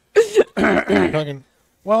 Right? Fucking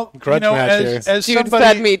well, Grudge match as here. Dude somebody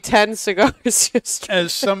fed me 10 cigars just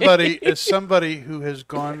as somebody who has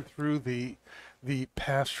gone through the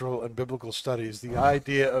pastoral and biblical studies, the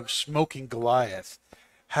idea of smoking Goliath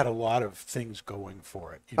had a lot of things going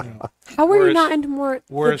for it. How are you Whereas- not into more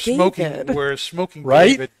Whereas the David? smoking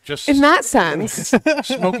Right? David just In that sense,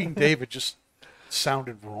 smoking David just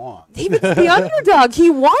sounded wrong. David's the underdog. He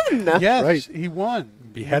won. Yes, Right. he won.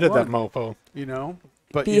 beheaded He that won, mofo.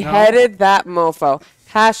 But Beheaded that mofo.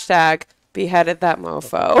 Hashtag beheaded that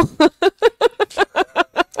mofo.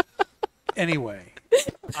 anyway,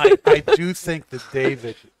 I do think that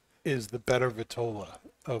David is the better Vitola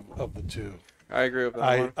of the two. I agree with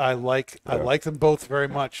that one. I like them both very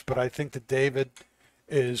much, but I think that David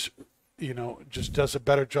is, just does a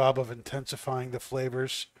better job of intensifying the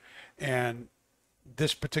flavors, and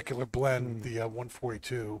this particular blend, the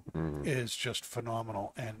 142, is just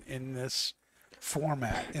phenomenal. And in this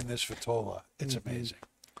format, in this Vitola, it's amazing.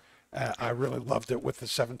 I really loved it with the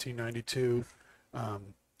 1792.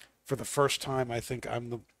 For the first time, I think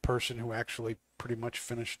I'm the person who actually pretty much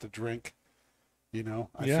finished the drink. I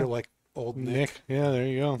Yeah. feel like old Nick. Yeah, there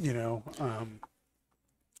you go.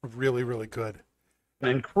 Really, really good.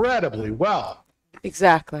 Incredibly well.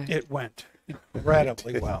 Exactly. It went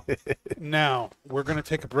incredibly well. Now, we're going to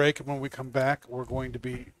take a break, and when we come back, we're going to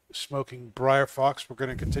be smoking Briar Fox. We're going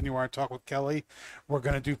to continue our talk with Kelly. We're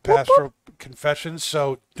going to do pastoral confessions,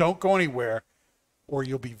 so don't go anywhere, or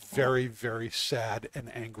you'll be very, very sad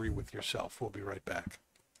and angry with yourself. We'll be right back.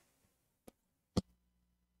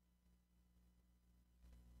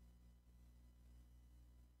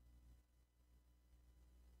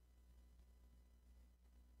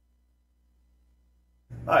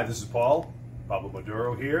 Hi, this is Paul, Pablo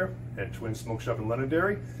Maduro here at Twin Smoke Shop in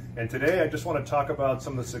Londonderry. And today I just want to talk about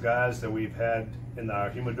some of the cigars that we've had in our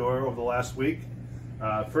humidor over the last week.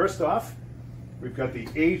 First off, we've got the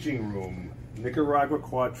Aging Room Nicaragua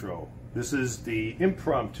Cuatro. This is the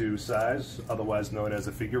impromptu size, otherwise known as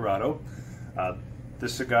a Figurado.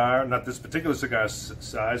 This cigar, not this particular cigar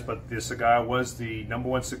size, but this cigar was the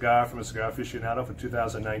 #1 cigar from a Cigar Aficionado for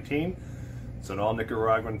 2019. It's an all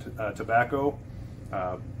Nicaraguan tobacco.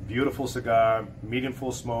 Beautiful cigar, medium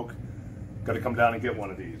full smoke. Got to come down and get one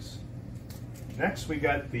of these. Next, we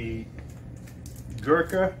got the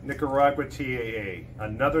Gurkha Nicaragua TAA,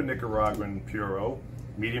 another Nicaraguan Puro,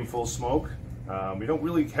 medium full smoke. We don't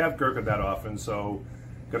really have Gurkha that often, so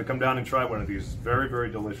got to come down and try one of these. Very, very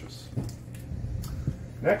delicious.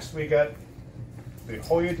 Next, we got the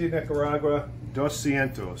Joya de Nicaragua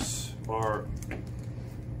 200, or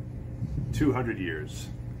 200 years.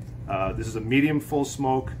 This is a medium full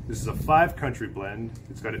smoke. This is a 5-country blend.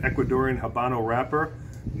 It's got an Ecuadorian Habano wrapper,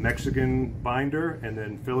 Mexican binder, and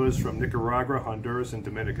then fillers from Nicaragua, Honduras, and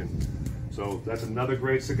Dominican. So that's another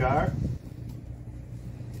great cigar.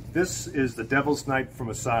 This is the Devil's Night from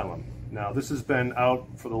Asylum. Now this has been out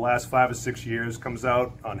for the last 5 or 6 years, comes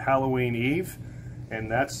out on Halloween Eve,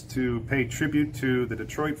 and that's to pay tribute to the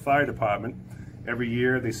Detroit Fire Department. Every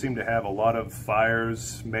year they seem to have a lot of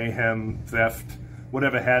fires, mayhem, theft,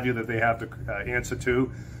 whatever have you that they have to answer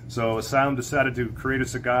to. So Asylum decided to create a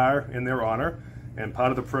cigar in their honor, and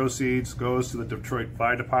part of the proceeds goes to the Detroit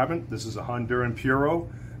Fire Department. This is a Honduran Puro,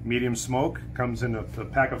 medium smoke, comes in a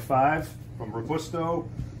pack of 5 from Robusto,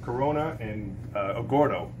 Corona, and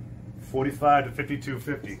Agordo, 45 to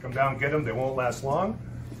 52.50. Come down and get them, they won't last long.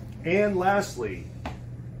 And lastly,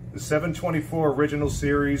 the 724 Original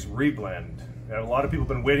Series Reblend. A lot of people have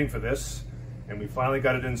been waiting for this, and we finally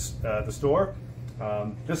got it in the store.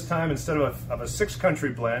 This time, instead of a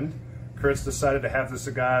 6-country blend, Kurtz decided to have the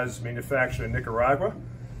cigars manufactured in Nicaragua.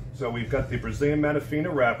 So we've got the Brazilian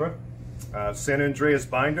Matafina wrapper, San Andreas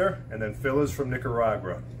binder, and then fillers from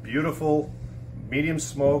Nicaragua. Beautiful, medium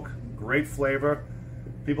smoke, great flavor.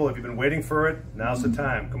 People, if you've been waiting for it, now's the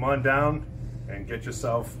time. Come on down and get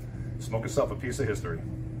yourself, smoke yourself a piece of history.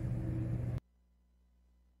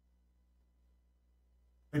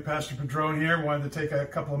 Hey, Pastor Padron here. Wanted to take a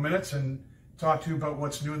couple of minutes and talk to you about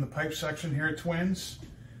what's new in the pipe section here at Twins.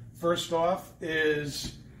 First off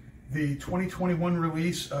is the 2021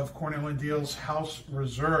 release of Cornell & Deal's House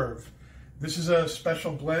Reserve. This is a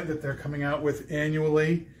special blend that they're coming out with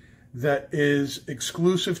annually that is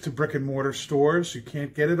exclusive to brick and mortar stores. You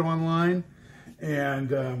can't get it online. And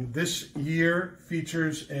this year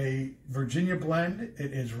features a Virginia blend.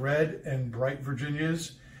 It is red and bright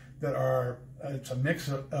Virginias that are, it's a mix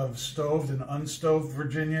of stoved and unstoved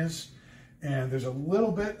Virginias. And there's a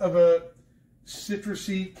little bit of a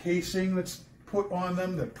citrusy casing that's put on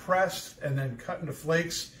them, that pressed and then cut into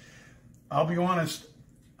flakes. I'll be honest,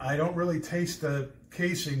 I don't really taste the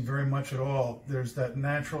casing very much at all. There's that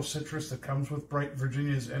natural citrus that comes with bright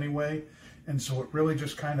Virginias anyway, and so it really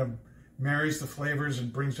just kind of marries the flavors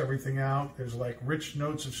and brings everything out. There's like rich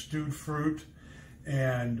notes of stewed fruit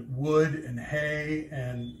and wood and hay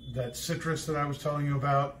and that citrus that I was telling you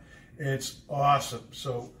about. It's awesome.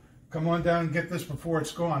 So come on down and get this before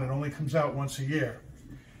it's gone. It only comes out once a year.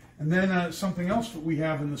 And then something else that we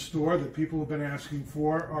have in the store that people have been asking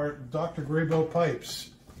for are Dr. Graybill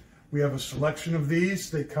pipes. We have a selection of these.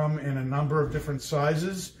 They come in a number of different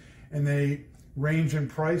sizes, and they range in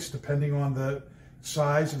price depending on the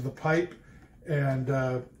size of the pipe and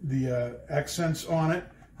the accents on it.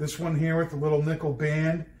 This one here with the little nickel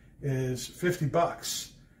band is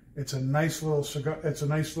 $50. It's a nice little cigar. It's a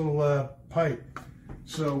nice little pipe.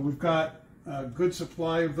 So we've got a good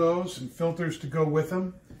supply of those and filters to go with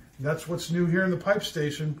them. That's what's new here in the pipe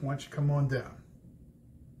station. Why don't you come on down?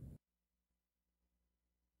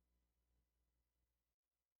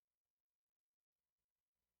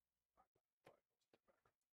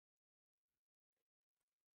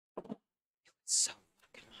 So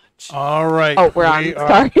fucking much. All right. Oh, we're on. We are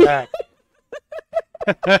Sorry. back.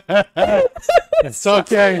 It's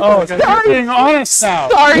okay. Oh, Sorry. you're being honest now.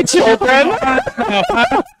 Sorry, children.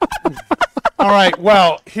 All right.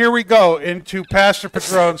 Well, here we go into Pastor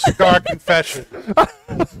Padron's cigar confession.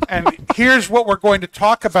 And here's what we're going to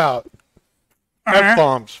talk about.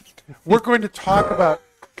 F-bombs. We're going to talk about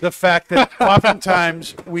the fact that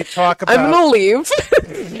oftentimes we talk about... I'm going to leave.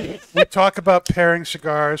 We talk about pairing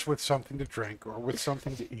cigars with something to drink or with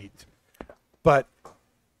something to eat. But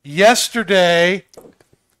yesterday,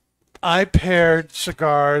 I paired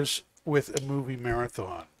cigars with a movie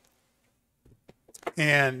marathon.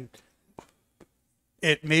 And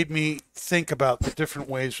it made me think about the different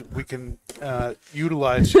ways that we can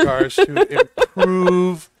utilize cigars to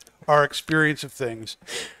improve our experience of things.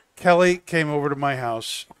 Kelly came over to my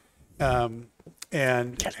house,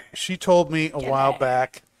 and she told me a while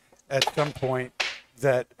back at some point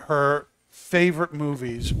that her favorite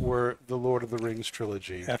movies were the Lord of the Rings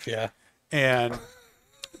trilogy. F yeah. And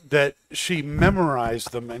that she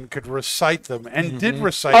memorized them and could recite them and did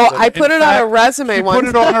recite Oh, them. I put In it on a fact, resume she once. put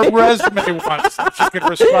it on her resume once that she could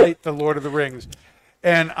recite the Lord of the Rings.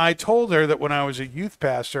 And I told her that when I was a youth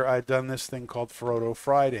pastor, I'd done this thing called Frodo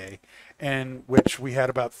Friday, in which we had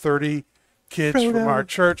about 30 kids from our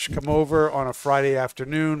church come over on a Friday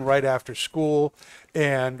afternoon right after school,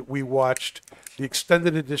 and we watched the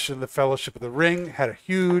extended edition of The Fellowship of the Ring, had a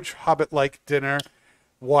huge Hobbit-like dinner,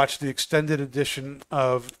 watched the extended edition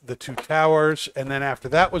of The Two Towers, and then after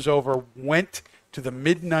that was over, went to the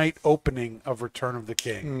midnight opening of Return of the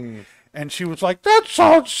King. And she was like, "That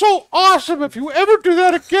sounds so awesome. If you ever do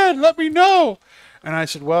that again, let me know." And I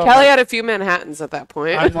said, "Well," Kelly had a few Manhattans at that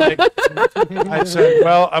point. I'm like, I said,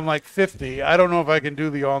 "Well, I'm like 50. I don't know if I can do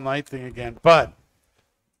the all night thing again, but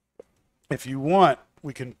if you want,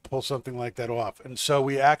 we can pull something like that off." And so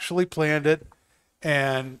we actually planned it.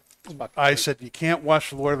 And I said, "You can't watch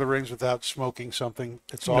The Lord of the Rings without smoking something.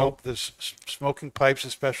 It's all this smoking pipes,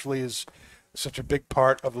 especially, is such a big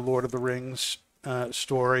part of the Lord of the Rings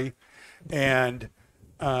story." And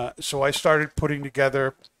so I started putting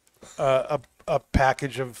together a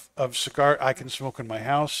package of cigar I can smoke in my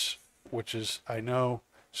house, which is, I know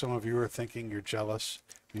some of you are thinking you're jealous.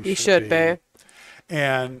 You should be.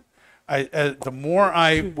 And the more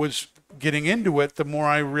I was getting into it, the more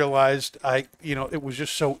I realized it was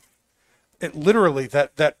just so. It literally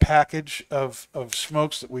that package of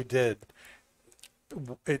smokes that we did.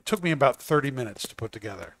 It took me about 30 minutes to put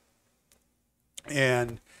together,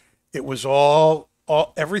 and it was all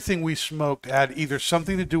everything we smoked had either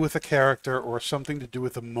something to do with a character or something to do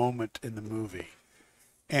with a moment in the movie,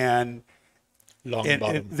 and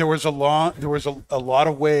there was a lot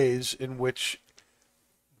of ways in which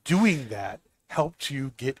doing that helped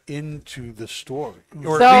you get into the story,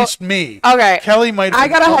 or at least me. Okay, Kelly might. I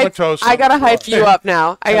gotta hype you up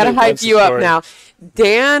now.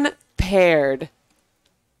 Dan paired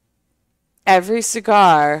every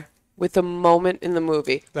cigar with a moment in the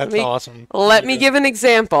movie. That's awesome. Let me give an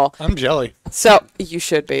example. I'm jelly. So you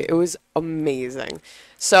should be. It was amazing.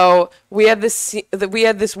 So we had this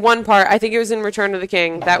one part. I think it was in Return of the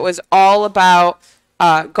King that was all about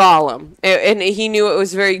Gollum, and he knew it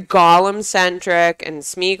was very Gollum centric and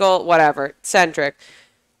Smeagol whatever centric.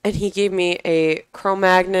 And he gave me a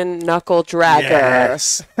Cro-Magnon knuckle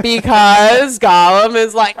dragger because Gollum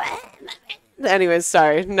is like. Anyways,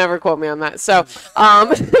 sorry, never quote me on that. So,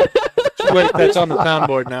 wait, that's on the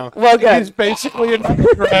soundboard now. Well, good. He's basically a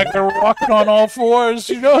dragger walking on all fours.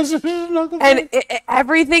 And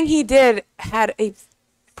everything he did had a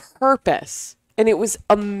purpose, and it was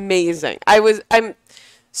amazing. I'm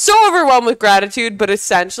so overwhelmed with gratitude, but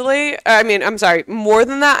essentially, I'm sorry, more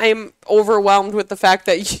than that, I'm overwhelmed with the fact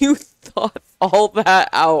that you thought all that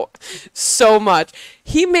out so much.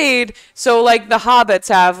 He made, so like the Hobbits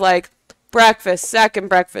have like breakfast, second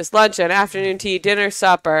breakfast, lunch, and afternoon tea, dinner,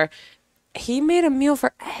 supper. He made a meal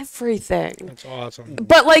for everything. That's awesome.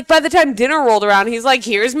 But like by the time dinner rolled around, he's like,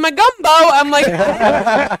 "Here's my gumbo." I'm like,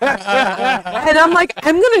 and I'm like,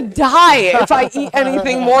 I'm gonna die if I eat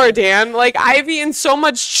anything more, Dan. Like I've eaten so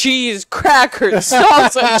much cheese, crackers,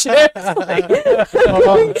 salsa, chips. Like,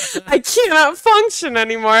 I cannot function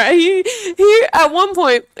anymore. He at one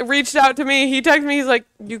point reached out to me. He texted me. He's like,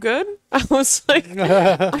 "You good?" I was like,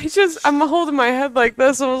 I'm holding my head like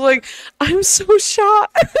this. I was like, I'm so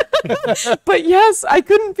shot. But yes, I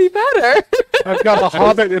couldn't be better. I've got a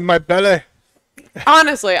hobbit in my belly.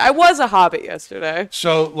 Honestly, I was a hobbit yesterday.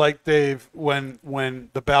 So, like Dave, when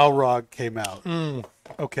the Balrog came out,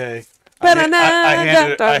 okay, I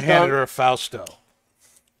handed her a Fausto.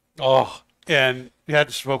 Oh, and you had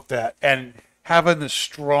to smoke that, and having the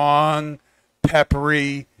strong,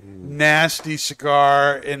 peppery, nasty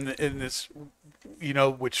cigar in this,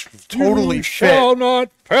 which totally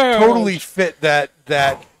fit that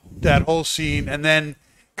whole scene, and then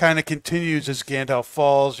kind of continues as Gandalf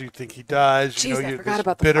falls. You think he dies. Jeez, I forgot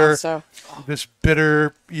about this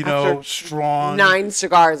bitter, After strong 9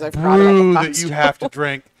 cigars. I forgot brew about that you have to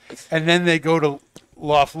drink, and then they go to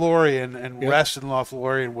Lothlorien, and rest in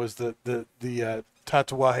Lothlorien was the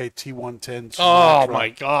Tatuaje T110. Oh my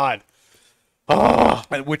God. Oh,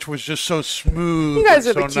 which was just so smooth. You guys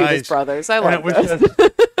are so the cutest nice. brothers. I love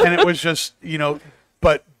it. And it was just,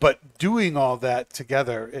 but doing all that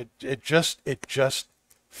together, it just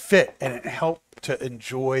fit, and it helped to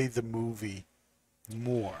enjoy the movie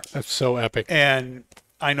more. That's so epic. And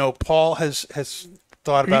I know Paul has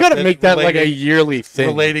thought about. You got to make that like a yearly thing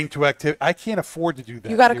relating to activity. I can't afford to do that.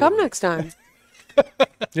 You got to come next time.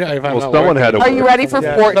 Yeah, if I'm not someone working. had to. Are you ready for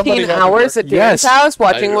 14 hours at Dan's house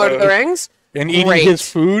watching Lord of the Rings? And eating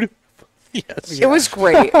his food? Yes. It was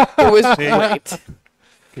great. It was great.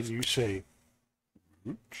 Can you say?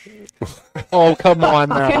 Oh, come on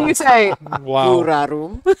now. Can you say? Wow.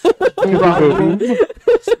 Urarum?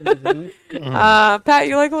 Pat,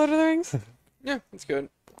 you like Lord of the Rings? Yeah, it's good.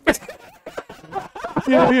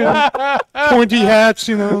 Yeah. Pointy hats,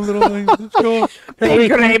 little things. Let's go.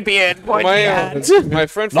 Big gray beard, pointy hat. My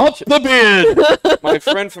friend Not the beard. my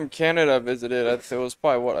friend from Canada visited. It was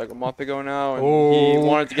probably like a month ago now, and he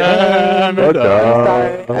wanted to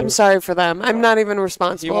get. I'm sorry for them. I'm not even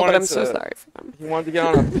responsible, but I'm so sorry for them. He wanted to get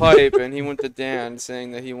on a pipe, and he went to Dan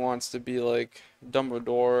saying that he wants to be like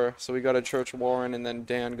Dumbledore. So we got a Church Warren, and then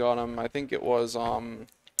Dan got him. I think it was what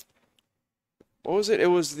was it? It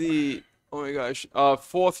was the oh my gosh,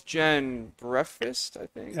 4th gen breakfast. I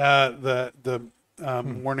think. The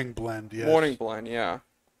morning blend. Yes. Morning blend, yeah.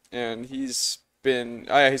 And he's been.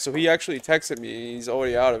 So he actually texted me. He's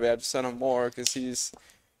already out of it. I had to send him more because he's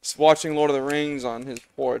watching Lord of the Rings on his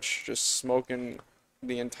porch, just smoking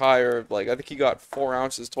the entire. Like I think he got 4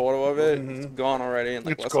 ounces total of it. It's gone already. And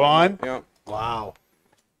It's gone. Yeah. Wow.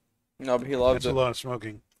 No, but he loves That's it. a lot of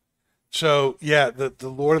smoking. So yeah, the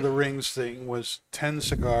Lord of the Rings thing was 10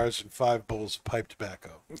 cigars and 5 bowls of pipe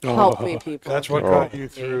tobacco. Help me, people. That's what got you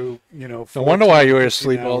through. No wonder why you were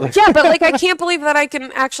asleep all day. Yeah, but like I can't believe that I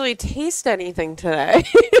can actually taste anything today.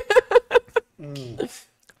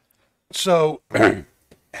 So,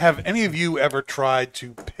 have any of you ever tried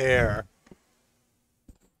to pair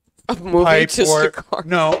A movie pipe to or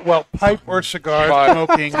cigar. pipe or cigar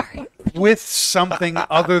smoking with something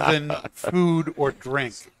other than food or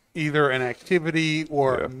drink, either an activity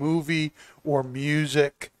or a movie or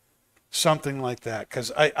music, something like that?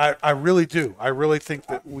 Because I really do. I really think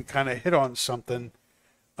that we kind of hit on something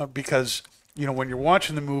because when you're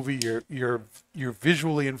watching the movie, you're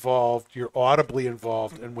visually involved, you're audibly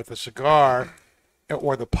involved, and with a cigar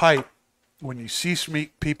or the pipe, when you see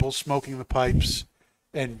people smoking the pipes,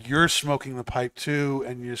 and you're smoking the pipe too,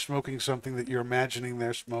 and you're smoking something that you're imagining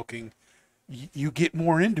they're smoking, you get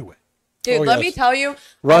more into it. Dude, let me tell you.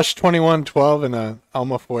 Rush 2112 and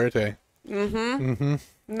Alma Fuerte.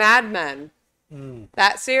 Mad Men.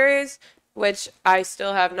 That series, which I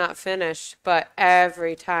still have not finished, but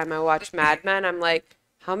every time I watch Mad Men, I'm like,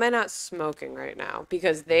 how am I not smoking right now?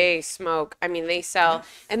 Because they smoke. I mean, they sell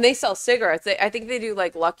cigarettes. I think they do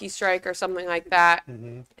like Lucky Strike or something like that.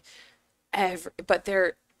 But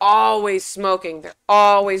they're always smoking. They're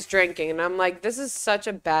always drinking. And I'm like, this is such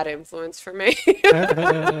a bad influence for me.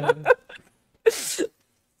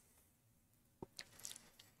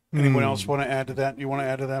 Anyone else want to add to that? You want to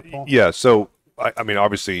add to that, Paul? Yeah, so I mean,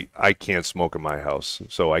 obviously, I can't smoke in my house,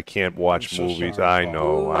 so I can't watch I'm so movies. sorry, I Paul.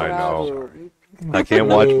 know, I know. I can't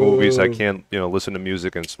watch movies. I can't, listen to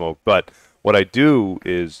music and smoke. But what I do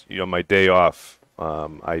is, my day off,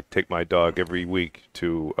 I take my dog every week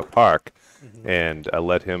to a park, and I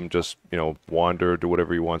let him just, wander, do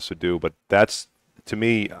whatever he wants to do. But that's, to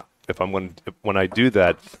me, when I do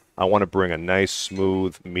that, I want to bring a nice,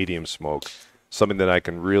 smooth, medium smoke. Something that I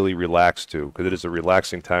can really relax to, because it is a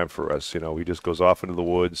relaxing time for us. He just goes off into the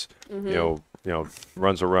woods,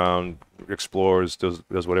 runs around, explores, does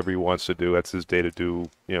whatever he wants to do. That's his day to do.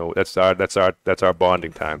 That's our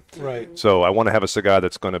bonding time. Right. So I want to have a cigar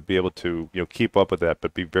that's going to be able to keep up with that,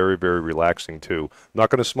 but be very, very relaxing too. I'm not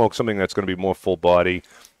going to smoke something that's going to be more full body.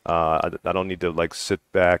 I don't need to sit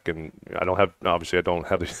back, and I don't have the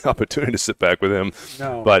opportunity to sit back with him.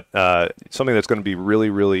 No. But something that's going to be really,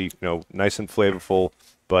 really nice and flavorful,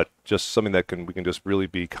 but just something that we can just really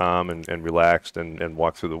be calm and relaxed and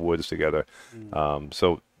walk through the woods together.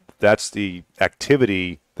 So that's the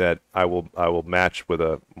activity that I will match with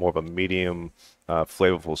a more of a medium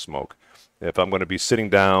flavorful smoke. If I'm going to be sitting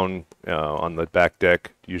down on the back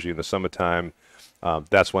deck, usually in the summertime,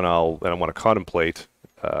 that's when I want to contemplate.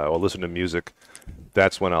 Or listen to music,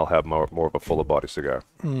 that's when I'll have more of a fuller body cigar.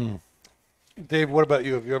 Dave, what about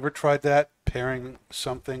you? Have you ever tried that, pairing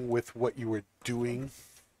something with what you were doing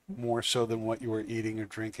more so than what you were eating or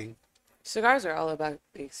drinking? Cigars are all about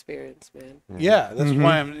the experience, man. Yeah, that's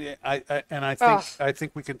why I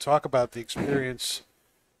think we can talk about the experience,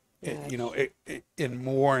 in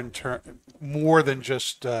more than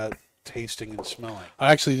just tasting and smelling.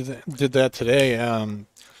 I actually did that today.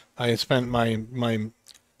 I spent my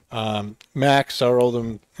Max, our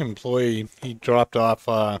old employee, he dropped off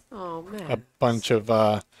a bunch of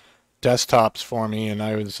desktops for me, and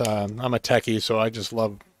I'm a techie, so I just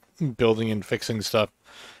love building and fixing stuff.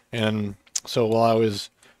 And so while I was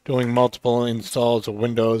doing multiple installs of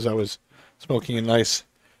Windows, I was smoking a nice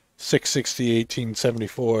 660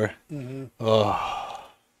 1874. Oh,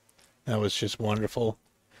 that was just wonderful.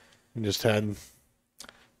 And just had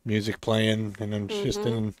music playing, and I'm just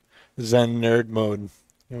in Zen nerd mode.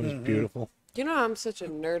 It was beautiful. You know what I'm such a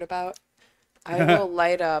nerd about? I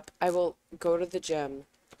will go to the gym,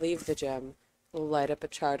 leave the gym, will light up a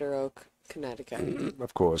Charter Oak Connecticut.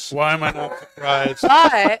 Of course. Why am I not surprised?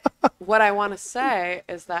 But what I want to say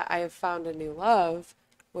is that I have found a new love,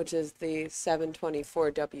 which is the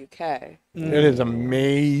 724 WK. It is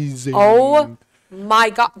amazing. Oh my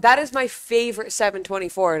God. That is my favorite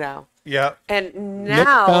 724 now. Yeah. And Nick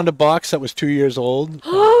now. found a box that was 2 years old.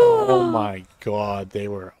 Oh my God, they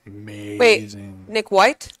were amazing. Wait, Nick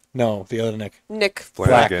White? No, the other Nick. Nick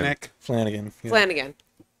Black Nick. Flanagan. Yeah. Flanagan.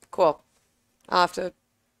 Cool. I'll have to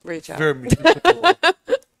reach out. Very municipal.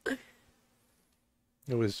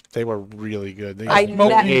 They were really good. They I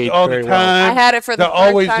Smoke ne- these aged all the very well. time. I had it for the They're first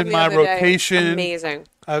always time in the my other day. rotation. Amazing.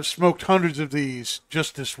 I've smoked hundreds of these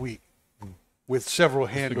just this week with several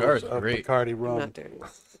Cigar handles is of great. Bacardi I'm rum. not doing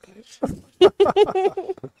this.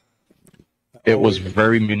 Okay. It was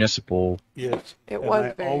very municipal. Yes. It and was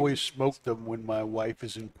I very always smoke them when my wife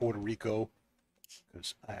is in Puerto Rico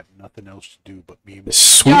because I have nothing else to do but be.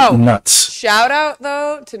 Sweet Yo. nuts. Shout out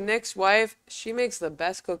though to Nick's wife. She makes the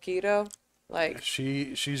best coquito. Like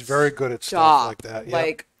She's very good at stuff stop. like that. Yep.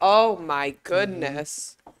 Like oh my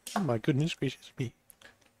goodness. Oh my goodness gracious me.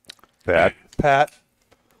 Pat. Pat,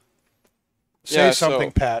 say Yeah, something,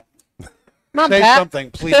 so- Pat. Come on, Say Pat.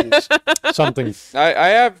 something, please. Something. I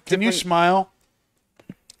have Can you different- smile?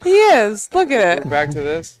 He is. Look at it. back to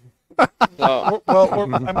this. So,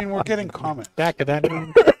 We're getting comments. Back of that.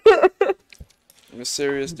 I'm a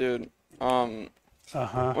serious dude. Uh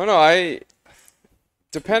huh. Well, no,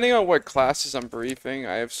 depending on what classes I'm briefing,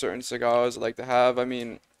 I have certain cigars I like to have. I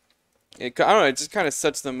mean, I don't know, it just kind of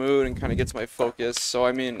sets the mood and kind of gets my focus. So,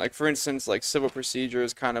 I mean, like, for instance, like, civil procedure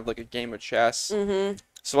is kind of like a game of chess. Mm-hmm.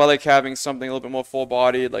 So I like having something a little bit more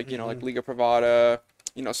full-bodied, like, you know, like Liga Privada,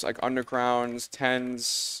 you know, so like Undergrounds,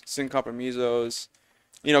 Tens, Sin Compromisos.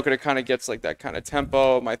 You know, 'cause it kind of gets like that kind of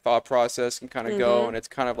tempo, my thought process can kind of go, and it's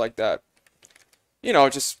kind of like that, you know,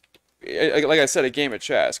 just, like I said, a game of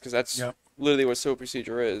chess, because that's Yep. literally what civil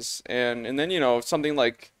procedure is. And then, you know, something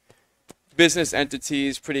like business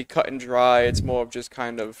entities, pretty cut and dry. It's more of just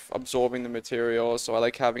kind of absorbing the material. So I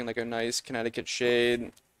like having like a nice Connecticut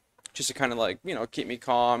shade, just to kind of like, you know, keep me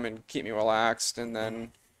calm and keep me relaxed. And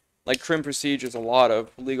then like crim procedures, a lot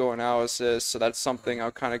of legal analysis. So that's something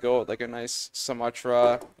I'll kind of go with, like a nice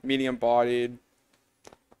Sumatra, medium bodied.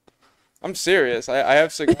 I'm serious. I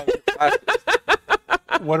have cigars.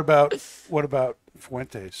 What about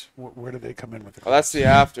Fuentes? Where do they come in with the? Oh, that's the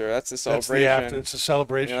after. That's the That's celebration. the after. It's a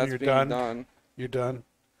celebration. Yeah, that's You're being done. You're done.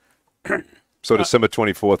 So December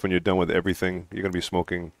 24th, when you're done with everything, you're going to be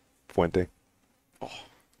smoking Fuente. I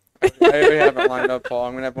already have it lined up, Paul.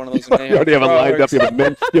 I'm gonna have one of those. You already have it lined up. You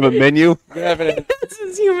have a menu. I'm gonna have it. This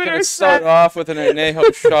is human Gonna start off with an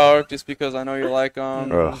Anejo shark, just because I know you like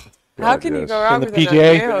them. Ugh. How can you yes. go wrong And the with an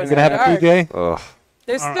PJ. Añejo You're gonna have a cigar? PJ. Ugh.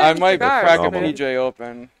 There's I 30 might cigars, crack a man. PJ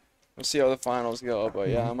open. We'll see how the finals go, but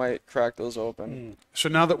yeah, I might crack those open. So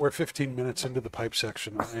now that we're 15 minutes into the pipe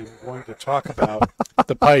section, I'm going to talk about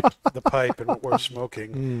The pipe. the pipe and what we're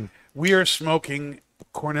smoking. We are smoking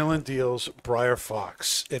Cornell and Deal's Briar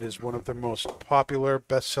Fox. It is one of their most popular,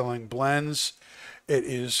 best-selling blends. It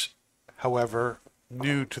is, however,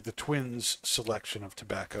 new to the Twins selection of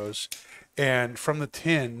tobaccos. And from the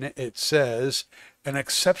tin, it says, an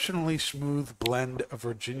exceptionally smooth blend of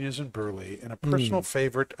Virginias and Burley, and a personal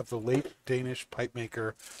favorite of the late Danish pipe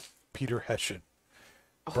maker Peter Hessian.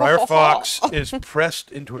 Briar Fox is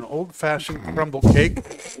pressed into an old-fashioned crumble cake,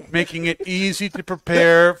 making it easy to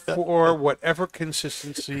prepare for whatever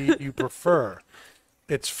consistency you prefer.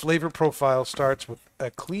 Its flavor profile starts with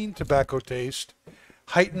a clean tobacco taste,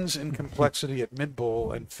 heightens in complexity at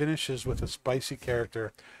mid-bowl, and finishes with a spicy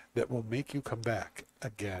character that will make you come back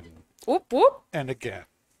again Whoop whoop. and again.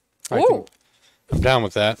 Ooh. I'm down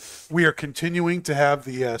with that. We are continuing to have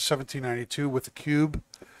the 1792 with the cube.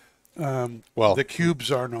 Well, The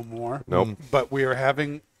cubes are no more. Nope. But we are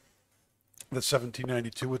having the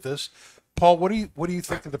 1792 with this. Paul, what do you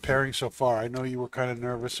think of the pairing so far? I know you were kind of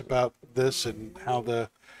nervous about this and how the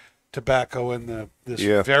tobacco and this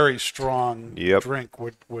Yeah. very strong Yep. drink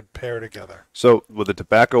would pair together. So with the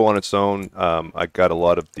tobacco on its own, I got a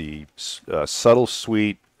lot of the subtle,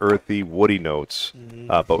 sweet, earthy, woody notes.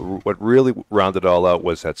 But what really rounded it all out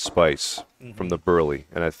was that spice from the burley.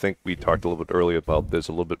 And I think we talked a little bit earlier about there's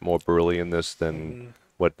a little bit more burley in this than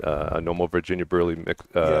what a normal Virginia burley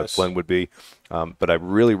Yes. blend would be. But I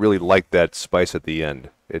really, really liked that spice at the end.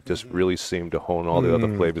 It just really seemed to hone all the other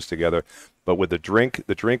flavors together. But with the drink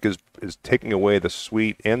is taking away the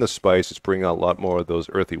sweet and the spice. It's bringing out a lot more of those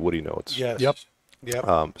earthy, woody notes. Yes. Yep.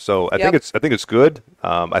 Yep. So I Yep. think it's good.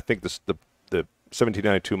 I think the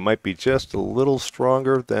 1792 might be just a little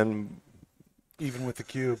stronger than even with the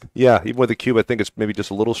cube. Yeah, even with the cube, I think it's maybe just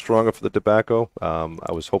a little stronger for the tobacco.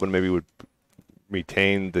 I was hoping maybe it would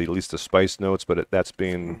retain at least the spice notes, but that's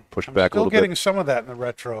being pushed back a Still little getting bit. some of that in the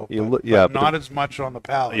retro, Yeah, but not as much on the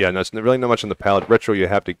palate. Yeah, no, it's really not much on the palate. Retro, you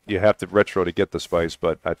have to retro to get the spice,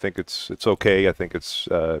 but I think it's okay. I think it's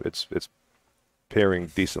pairing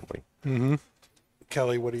decently. Mm-hmm.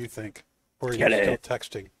 Kelly, what do you think? Or are you Kelly. still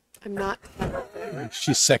texting? I'm not.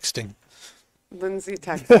 She's sexting. Lindsay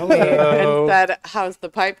texted me and said, "How's the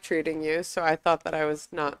pipe treating you?" So I thought that I was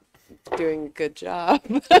not doing a good job.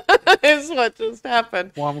 Is what just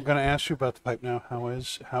happened. Well, I'm going to ask you about the pipe now.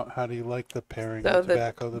 How do you like the pairing? So the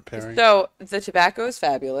tobacco, the pairing. So the tobacco is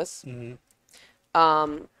fabulous. Mhm.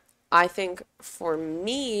 I think for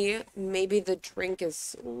me, maybe the drink is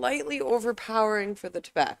slightly overpowering for the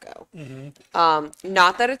tobacco.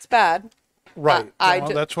 Not that it's bad. Right. I Well,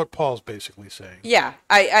 do- that's what Paul's basically saying. Yeah,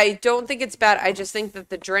 I don't think it's bad. I just think that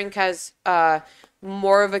the drink has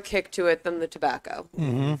more of a kick to it than the tobacco.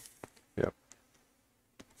 Mm-hmm. Yep.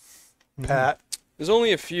 Pat, There's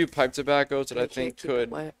only a few pipe tobaccos that I Can't think keep it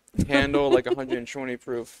could wet. handle like 120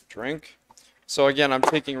 proof drink. So again, I'm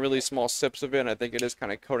taking really small sips of it, and I think it is kind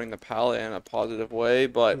of coating the palate in a positive way.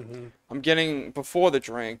 But I'm getting, before the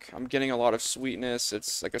drink, I'm getting a lot of sweetness.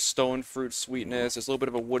 It's like a stone fruit sweetness. There's a little bit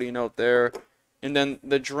of a woody note there, and then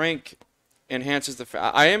the drink enhances the.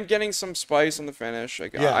 I am getting some spice on the finish.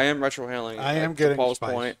 Like Yeah. I am retrohaling. I am to getting Paul's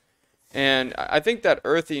spice. point. And I think that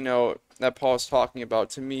earthy note that Paul's talking about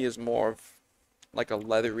to me is more of like a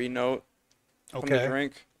leathery note from the okay.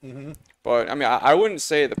 drink. Mhm. But I mean, I wouldn't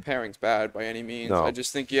say the pairing's bad by any means. No. I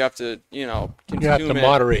just think you have to, You have consume to it.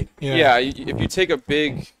 moderate. Yeah, if you take a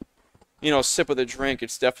big, sip of the drink,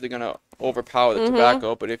 it's definitely gonna overpower the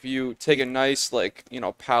tobacco. But if you take a nice,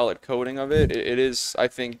 palate coating of it, it is, I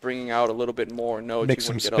think, bringing out a little bit more notes Mix you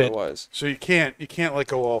wouldn't some get spit. otherwise. So you can't like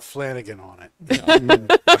go all Flanagan on it.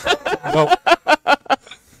 Nope.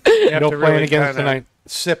 You have No to really Flanagan's kinda tonight.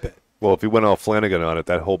 Sip it. Well, if you went all Flanagan on it,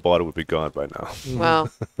 that whole bottle would be gone by now. Well,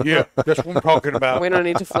 Yeah, that's what I'm talking about. we don't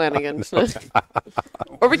need to Flanagan.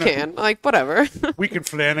 Or we can, whatever. We can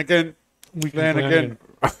Flanagan. Flanagan.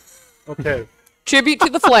 Okay. Tribute to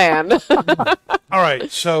the flan. All right.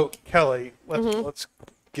 So Kelly, let's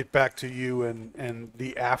get back to you and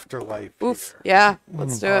the afterlife. Oof. Here. Yeah,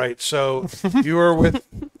 let's do All it. right. So you were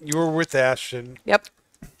with Ashton. Yep,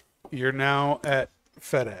 You're now at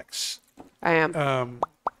FedEx. I am.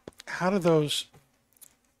 How do those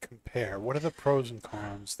compare? What are the pros and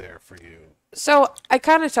cons there for you? So I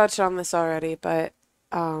kind of touched on this already, but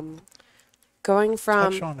going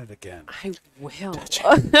from Touch on it again. I will.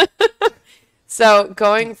 So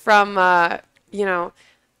going from I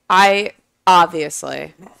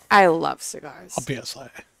love cigars. Obviously.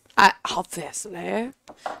 I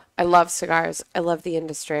love cigars. I love the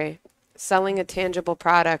industry. Selling a tangible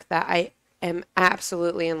product that I am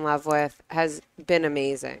absolutely in love with has been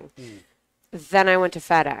amazing. Then I went to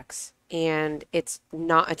FedEx, and it's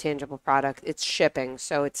not a tangible product. It's shipping.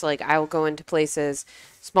 So it's like I will go into places,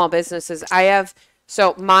 small businesses.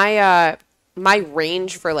 My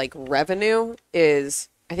range for like revenue is,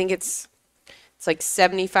 I think it's like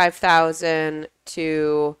 75,000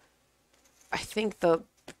 to, I think the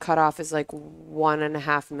cutoff is like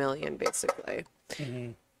 1.5 million basically,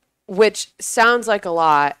 which sounds like a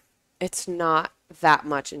lot. It's not that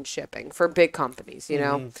much in shipping for big companies,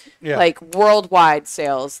 Yeah. like worldwide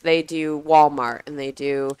sales. They do Walmart and they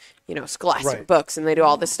do, Scholastic Right. Books and they do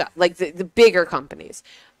all this stuff, like the bigger companies.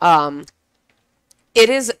 It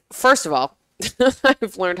is, first of all,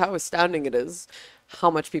 I've learned how astounding it is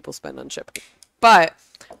how much people spend on shipping. But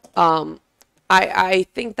I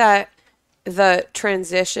think that the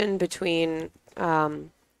transition between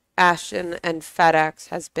Ashton and FedEx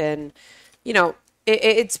has been,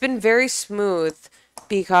 it's been very smooth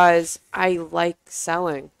because I like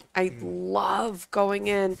selling. I love going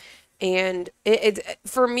in. And it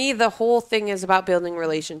for me, the whole thing is about building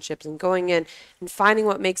relationships and going in and finding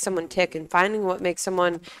what makes someone tick and finding what makes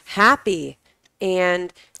someone happy,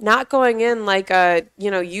 and not going in like a,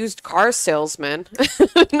 used car salesman,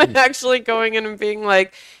 and actually going in and being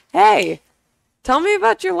like, hey, tell me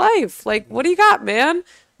about your life. Like, what do you got, man?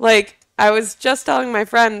 Like, I was just telling my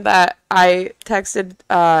friend that I texted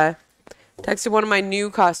one of my new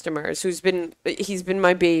customers he's been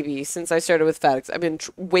my baby since I started with FedEx. I've been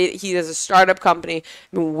he has a startup company.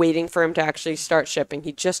 I've been waiting for him to actually start shipping.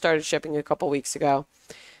 He just started shipping a couple weeks ago.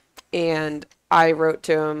 And I wrote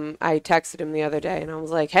to him, I texted him the other day and I was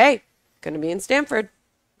like, hey, gonna be in Stanford.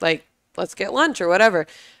 Like, let's get lunch or whatever.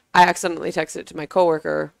 I accidentally texted it to my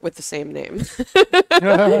coworker with the same name.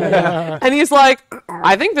 And he's like,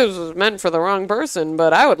 I think this was meant for the wrong person,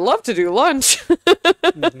 but I would love to do lunch.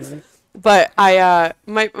 But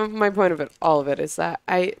my point of it, all of it, is that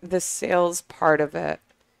the sales part of it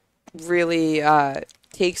really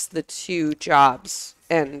takes the two jobs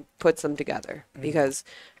and puts them together, because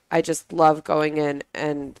I just love going in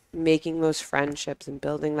and making those friendships and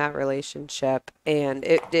building that relationship, and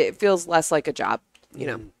it feels less like a job,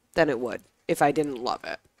 than it would if I didn't love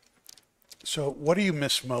it. So what do you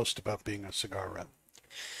miss most about being a cigar rep?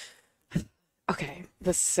 Okay,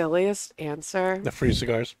 the silliest answer. The free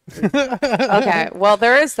cigars. Okay, well,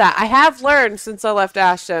 there is that. I have learned since I left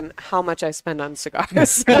Ashton how much I spend on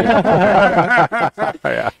cigars. Yeah.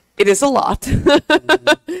 It is a lot.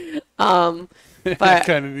 I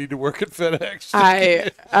kind of need to work at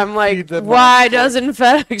FedEx. I'm like, Feed them why doesn't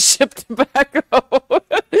FedEx ship tobacco?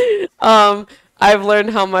 I've learned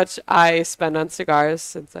how much I spend on cigars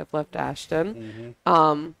since I've left Ashton.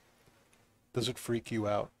 Does it freak you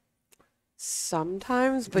out?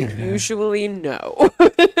 Sometimes, but usually no.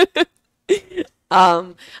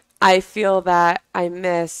 I feel that I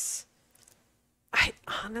miss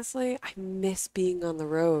being on the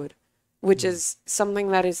road, which is something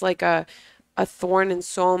that is like a thorn in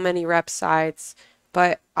so many rep sides,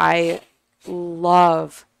 but I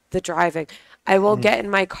love the driving. I will get in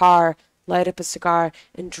my car, light up a cigar,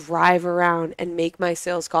 and drive around and make my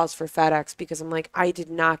sales calls for FedEx, because I'm like, I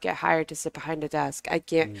did not get hired to sit behind a desk. I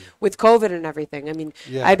can't, with COVID and everything. I mean,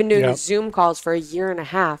 I've been doing Zoom calls for a year and a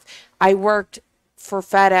half. I worked for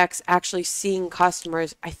FedEx actually seeing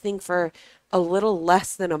customers, I think, for a little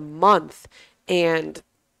less than a month. And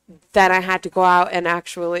then I had to go out and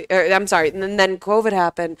and then COVID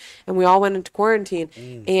happened and we all went into quarantine.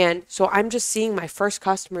 And so I'm just seeing my first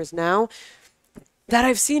customers now that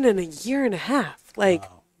I've seen in a year and a half. Like,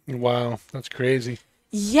 Wow, that's crazy.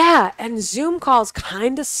 yeah, and Zoom calls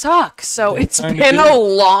kind of suck. So it's been a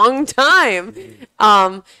long time.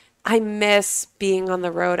 I miss being on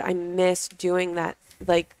the road. I miss doing that.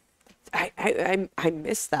 Like, I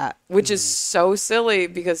miss that, which is so silly,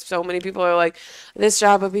 because so many people are like, this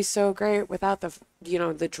job would be so great without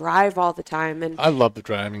the drive all the time. And I love the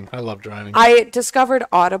driving. I love driving. I discovered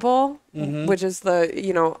Audible, which is the,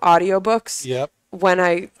 audiobooks. Yep. When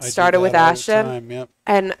I started do with that all the Ashton, time, yep.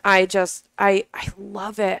 and I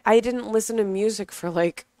love it. I didn't listen to music for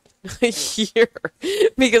like a year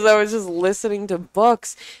because I was just listening to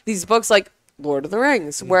books. These books like Lord of the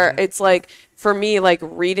Rings, where it's like, for me, like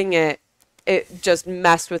reading it just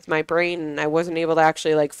messed with my brain, and I wasn't able to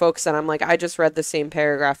actually like focus on. I'm like, I just read the same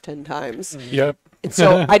paragraph 10 times. Yep. And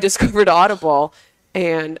so I discovered Audible,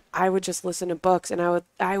 and I would just listen to books, and I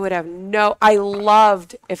would have I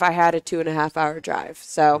loved if I had a 2.5 hour drive.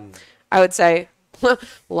 So I would say,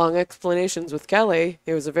 long explanations with Kelly.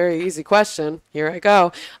 It was a very easy question. Here I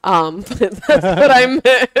go. But that's what I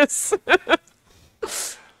miss.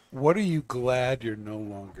 What are you glad you're no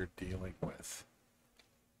longer dealing with?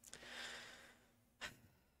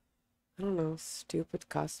 I don't know, stupid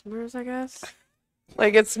customers, I guess.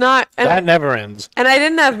 Like, it's not... That never ends. And I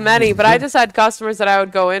didn't have many, but I just had customers that I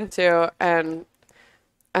would go into, and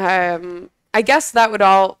I guess that would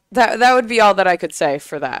be all that I could say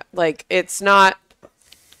for that. Like, it's not...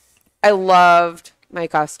 I loved my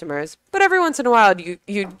customers, but every once in a while,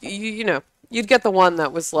 you'd get the one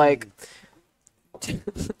that was like...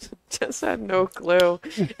 just had no clue.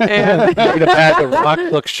 And The rock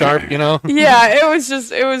looks sharp, yeah,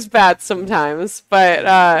 it was bad sometimes, but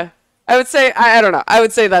I would say, I don't know. I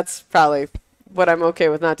would say that's probably what I'm okay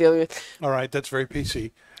with not dealing with. All right, that's very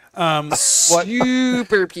PC.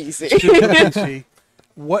 Super PC. Super PC.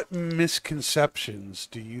 What misconceptions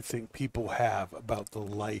do you think people have about the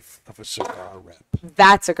life of a cigar rep?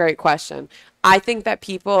 That's a great question. I think that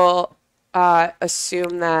people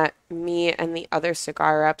assume that me and the other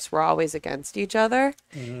cigar reps were always against each other.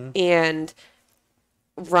 And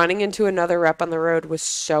running into another rep on the road was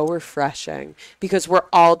so refreshing, because we're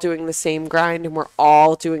all doing the same grind and we're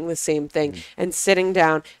all doing the same thing, and sitting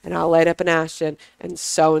down, and I'll light up an Ashton and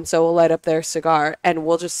so will light up their cigar, and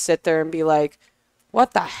we'll just sit there and be like,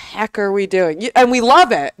 what the heck are we doing? And we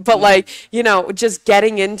love it, but just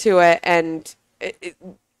getting into it and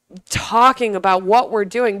talking about what we're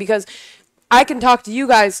doing, because I can talk to you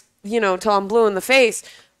guys, till I'm blue in the face,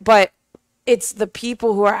 but it's the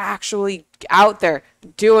people who are actually out there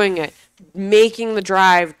doing it, making the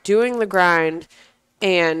drive, doing the grind,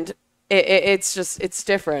 and it's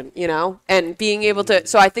different, and being able to,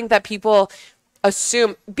 so I think that people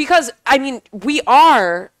assume, because, I mean, we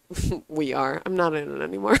are, I'm not in it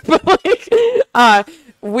anymore, but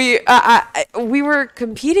we were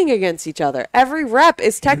competing against each other. Every rep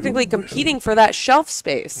is technically competing for that shelf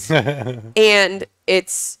space. And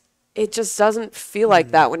it just doesn't feel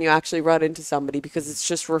like that when you actually run into somebody, because it's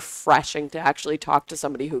just refreshing to actually talk to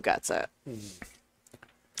somebody who gets it.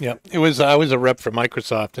 Yeah, I was a rep for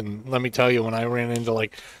Microsoft, and let me tell you, when I ran into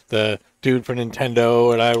like the dude for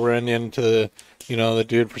Nintendo, and I ran into the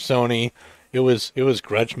dude for Sony, it was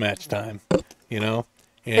grudge match time, And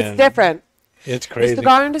It's different. It's The crazy.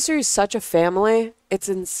 cigar industry is such a family. It's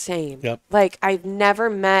insane. Yep. Like, I've never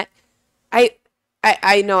met. I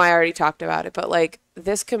know I already talked about it, but like,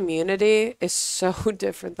 this community is so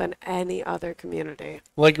different than any other community.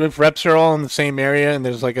 Like if reps are all in the same area, and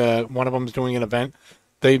there's like one of them's doing an event,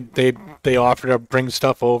 they offer to bring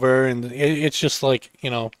stuff over, and it's just like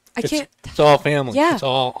it's all family. Yeah.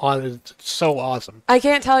 It's so awesome. I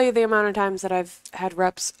can't tell you the amount of times that I've had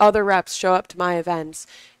other reps show up to my events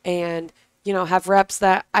and, have reps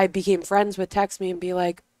that I became friends with text me and be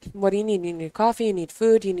like, what do you need? You need coffee, you need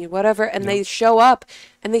food, you need whatever. And they show up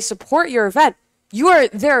and they support your event. You are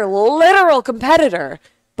their literal competitor,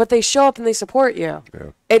 but they show up and they support you.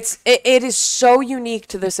 Yeah. It is so unique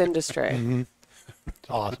to this industry. Mm-hmm. It's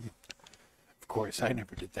awesome. Of course, I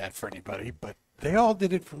never did that for anybody, but they all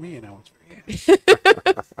did it for me, and I was very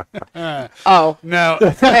happy. Oh. No. I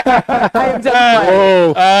have done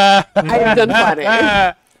plenty. I have done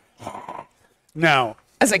plenty. Now,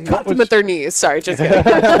 As I cut them at their knees. Sorry, just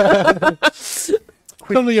kidding.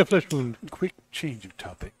 Only a flesh wound. quick change of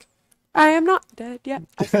topic. I am not dead yet.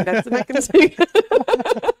 I think that's the mechanism.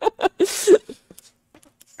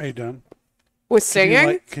 Are you done? With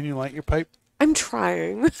singing? Can you light your pipe? I'm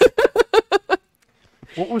trying.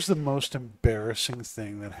 What was the most embarrassing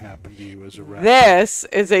thing that happened to you as a rep? This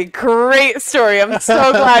is a great story. I'm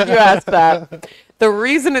so glad you asked that. The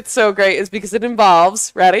reason it's so great is because it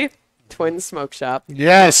involves, ready? Twin Smoke Shop.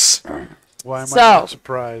 Yes. Why am I So- not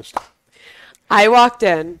surprised? I walked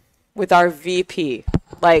in with our VP,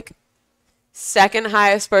 like second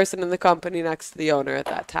highest person in the company next to the owner at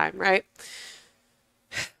that time, right?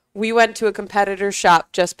 We went to a competitor's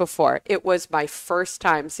shop just before. It was my first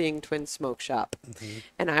time seeing Twin Smoke Shop.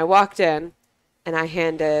 And I walked in and I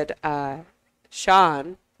handed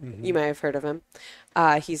Sean, you may have heard of him,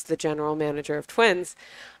 he's the general manager of Twins.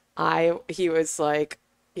 He was like,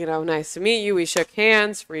 nice to meet you. We shook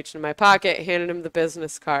hands, reached in my pocket, handed him the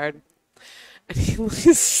business card. And he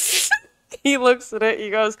looks at it. He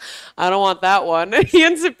goes, I don't want that one. And he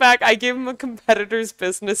hands it back. I gave him a competitor's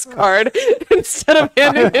business card instead of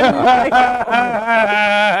handing him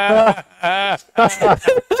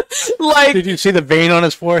like. Did you see the vein on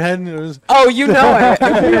his forehead? It was... Oh, you know it.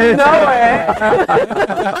 You know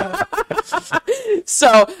it.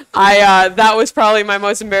 So that was probably my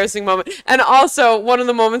most embarrassing moment. And also one of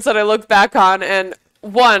the moments that I look back on, and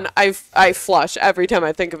I flush every time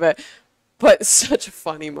I think of it. But such a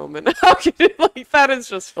funny moment. How can you, that is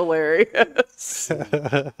just hilarious.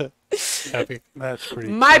 Happy. That's pretty.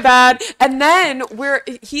 My bad. And then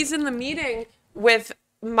he's in the meeting with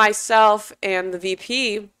myself and the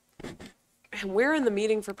VP, and we're in the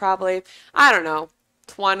meeting for probably, I don't know,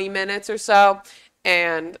 20 minutes or so.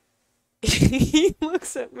 And he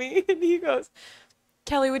looks at me and he goes,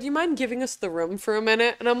 Kelly, would you mind giving us the room for a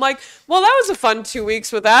minute? And I'm like, well, that was a fun 2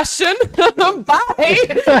 weeks with Ashton.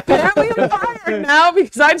 Bye. Apparently I'm fired now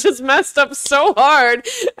because I just messed up so hard.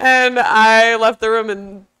 And I left the room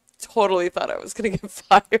and totally thought I was going to get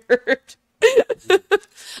fired.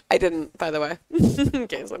 I didn't, by the way, in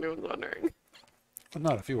case anyone's wondering. Well,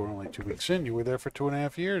 not if you were only 2 weeks in. You were there for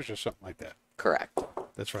 2.5 years or something like that. Correct.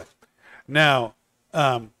 That's right. Now,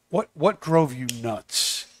 what drove you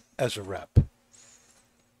nuts as a rep?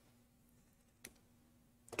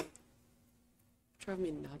 Drove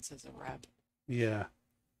me nuts as a rep. Yeah.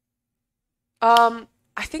 I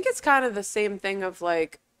think it's kind of the same thing of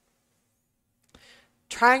like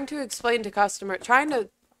trying to explain to the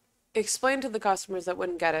customers that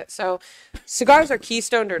wouldn't get it. So cigars are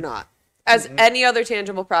keystoned or not, as any other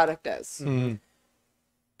tangible product is. Mm-hmm.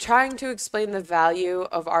 Trying to explain the value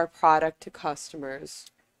of our product to customers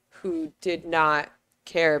who did not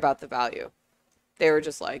care about the value. They were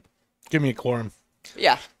just like, Give me a quorum.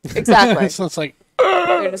 yeah, exactly. So it's like,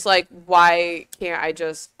 They're just like, why can't I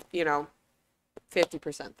just,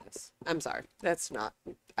 50% this? I'm sorry, that's not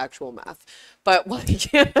actual math. But why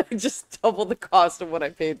can't I just double the cost of what I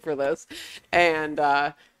paid for this? And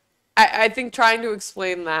I think trying to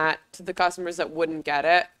explain that to the customers that wouldn't get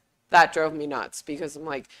it, that drove me nuts, because I'm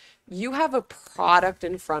like, you have a product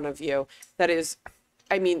in front of you that is,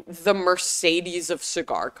 the Mercedes of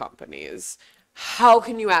cigar companies. How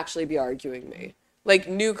can you actually be arguing me? Like,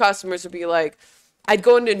 new customers would be like, I'd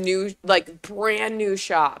go into new, like brand new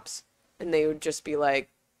shops, and they would just be like,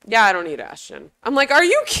 yeah, I don't need Ashton. I'm like, are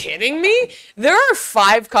you kidding me? There are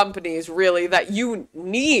 5 companies really that you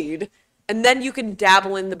need, and then you can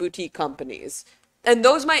dabble in the boutique companies. And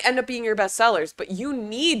those might end up being your best sellers, but you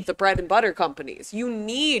need the bread and butter companies. You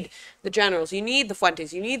need the Generals. You need the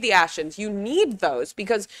Fuentes. You need the Ashtons. You need those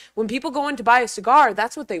because when people go in to buy a cigar,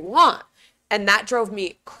 that's what they want. And that drove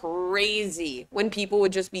me crazy when people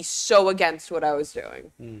would just be so against what I was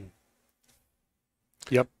doing.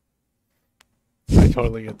 Yep. I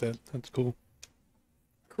totally get that. That's cool.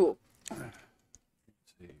 Cool.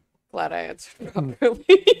 Glad I answered properly.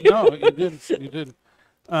 No, you did. You did.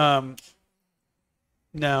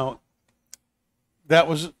 Now, that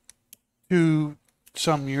was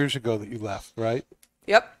some years ago that you left, right?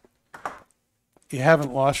 Yep. You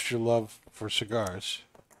haven't lost your love for cigars.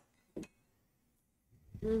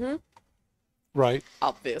 Mm-hmm. Right?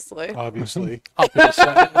 Obviously. Obviously.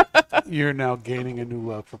 You're now gaining a new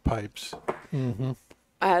love for pipes. Mm-hmm.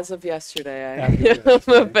 As of yesterday, As of I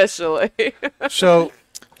yesterday. officially. So,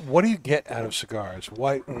 what do you get out of cigars?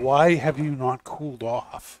 Why have you not cooled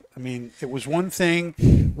off? I mean, it was one thing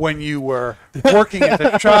when you were working at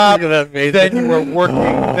the shop, then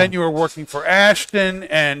you were working for Ashton,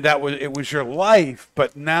 and it was your life.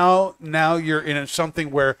 But now you're in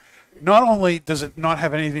something where not only does it not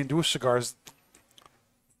have anything to do with cigars,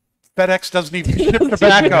 FedEx doesn't even ship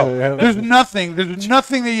tobacco. There's nothing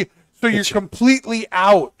that so you're completely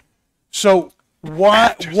out. So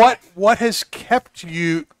what has kept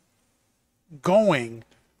you going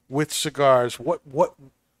with cigars?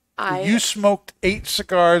 You smoked 8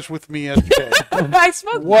 cigars with me yesterday. I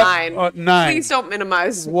smoked 9. 9. Please don't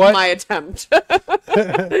minimize my attempt.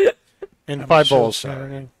 In 5 so bowls.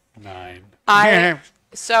 sorry. 9.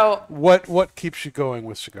 So what keeps you going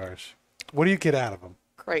with cigars? What do you get out of them?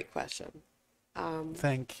 great question.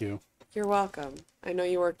 Thank you. You're welcome. I know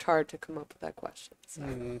you worked hard to come up with that question. So.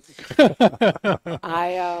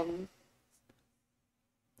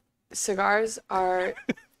 Cigars are.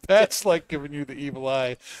 That's like giving you the evil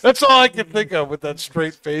eye. That's all I can think of with that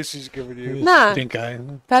straight face he's giving you. Nah, Stink eye.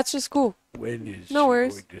 that's just cool. When is No she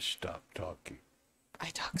worries. going to stop talking? I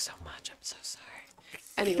talk so much. I'm so sorry.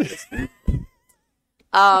 Anyways,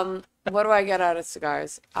 what do I get out of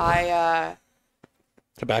cigars?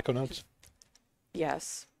 Tobacco notes.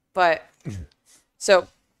 Yes, but so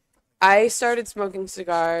I started smoking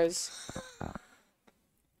cigars.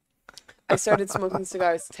 I started smoking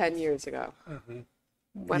cigars 10 years ago.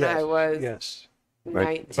 When I was yes,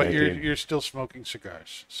 19. but you're still smoking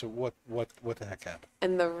cigars. So what the heck happened?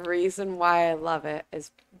 And the reason why I love it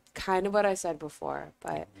is kind of what I said before,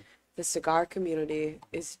 but the cigar community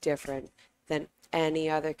is different than any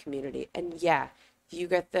other community. And yeah, you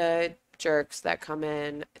get the jerks that come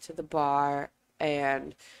in to the bar,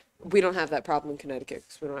 and we don't have that problem in Connecticut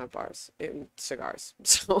because we don't have bars in cigars.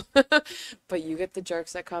 So, but you get the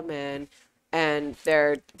jerks that come in and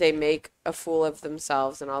they make a fool of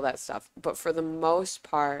themselves and all that stuff. But for the most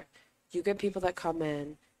part, you get people that come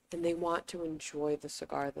in and they want to enjoy the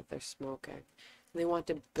cigar that they're smoking. And they want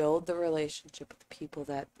to build the relationship with the people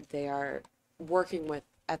that they are working with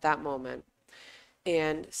at that moment.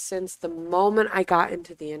 And since the moment I got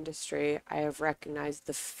into the industry, I have recognized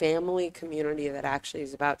the family community that actually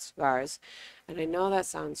is about cigars. And I know that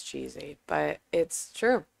sounds cheesy, but it's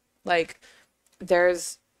true. Like,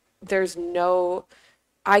 there's no...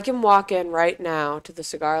 I can walk in right now to the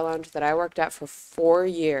cigar lounge that I worked at for 4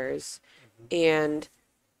 years and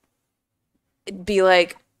be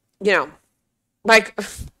like, you know, like...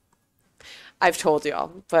 I've told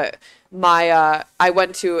y'all, but I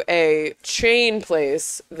went to a chain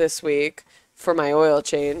place this week for my oil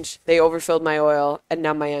change. They overfilled my oil, and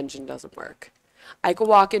now my engine doesn't work. I could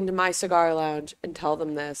walk into my cigar lounge and tell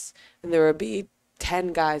them this, and there would be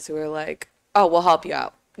 10 guys who are like, "Oh, we'll help you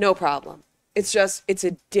out. No problem." It's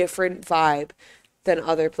a different vibe than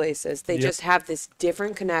other places. They just have this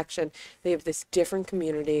different connection. They have this different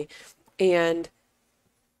community, and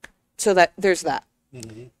so that there's that.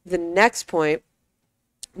 The next point,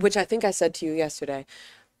 which I think I said to you yesterday,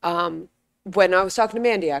 when I was talking to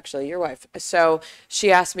Mandy, actually, your wife. So she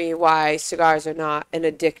asked me why cigars are not an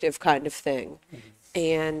addictive kind of thing.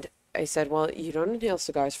 And I said, well, you don't inhale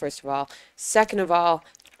cigars, first of all. Second of all,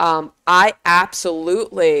 I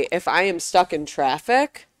absolutely, if I am stuck in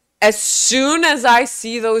traffic, as soon as I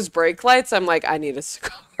see those brake lights, I'm like, I need a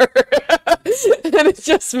cigar. And it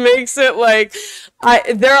just makes it like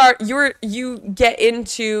you get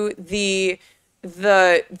into the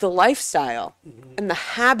lifestyle and the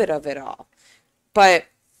habit of it all. But,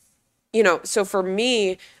 you know, so for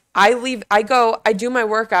me, I do my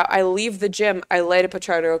workout, I leave the gym, I light up a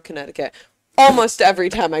Charter Oak, Connecticut. Almost every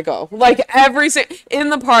time I go. Like in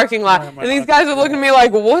the parking lot. And these guys are looking at me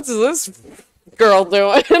like, what's this girl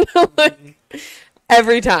doing? Like,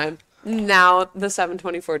 every time. Now the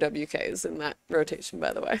 724 WK is in that rotation,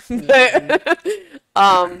 by the way.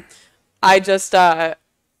 I just I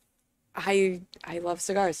love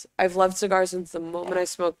cigars. I've loved cigars since the moment I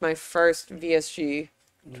smoked my first VSG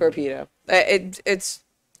torpedo. It's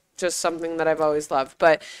just something that I've always loved.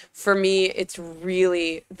 But for me, it's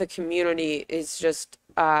really, the community is just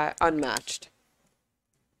unmatched.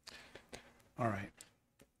 All right.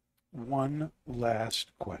 One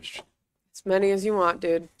last question. As many as you want,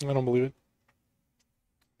 dude. I don't believe it.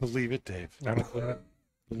 Believe it, Dave. I don't believe it.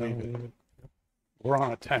 Believe it. We're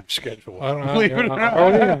on a time schedule. I don't know. Believe it or not.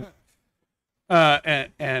 Oh, yeah.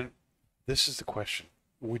 And this is the question.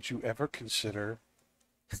 Would you ever consider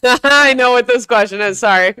I know what this question is.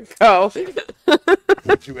 Sorry. Go.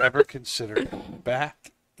 would you ever consider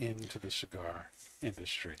back into the cigar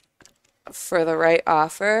industry? For the right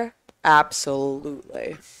offer,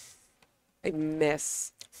 absolutely. I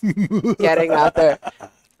miss getting out there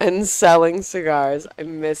and selling cigars. I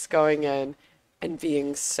miss going in and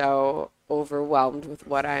being so overwhelmed with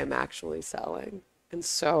what I am actually selling. And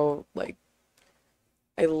so, like,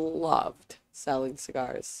 I loved selling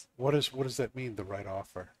cigars. What does that mean, the right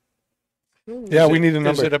offer? Yeah, we need a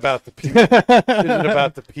number. Is it about the people? Is it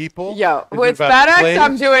about the people? Yo, Is it with about the FedEx, place?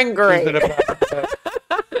 I'm doing great. Is it about,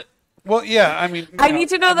 well, yeah, I mean, I need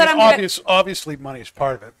to know that I'm gonna- obviously money is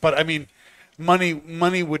part of it, but I mean, money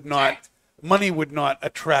would not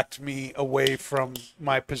attract me away from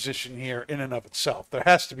my position here in and of itself. There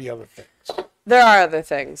has to be other things. There are other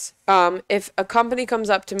things. If a company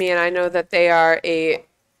comes up to me and I know that they are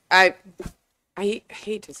I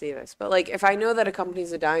hate to say this, but like if I know that a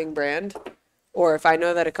company's a dying brand, or if I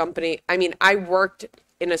know that a company, I mean, I worked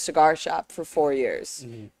in a cigar shop for 4 years.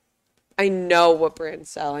 Mm-hmm. I know what brands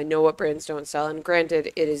sell. I know what brands don't sell. And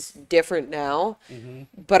granted, it is different now,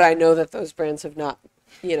 but I know that those brands have not,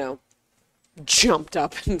 jumped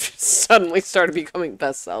up and suddenly started becoming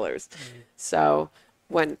bestsellers. So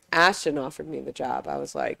when Ashton offered me the job, I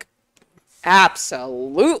was like,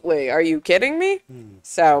 absolutely. Are you kidding me?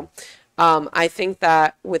 So I think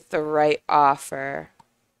that with the right offer,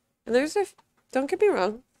 and don't get me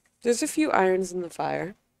wrong, there's a few irons in the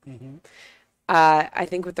fire. I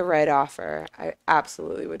think with the right offer, I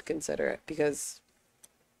absolutely would consider it because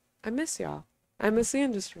I miss y'all. I miss the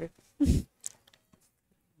industry.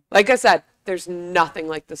 Like I said, there's nothing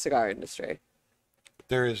like the cigar industry.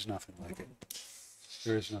 There is nothing like it.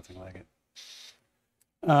 There is nothing like it.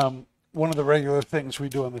 One of the regular things we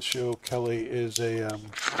do on the show, Kelly, is a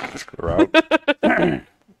We're out.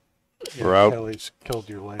 We're out. Kelly's killed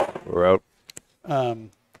your life. We're out.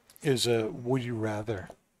 Is a would you rather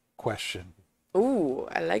question. Ooh,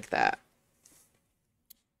 I like that.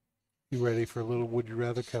 You ready for a little would you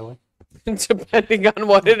rather, Kelly? Depending on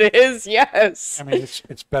what it is, yes. I mean,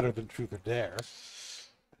 it's better than truth or dare.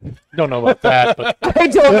 Don't know about that, but I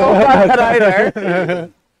don't know about that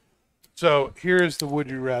either. So here's the would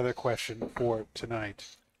you rather question for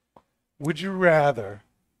tonight. Would you rather,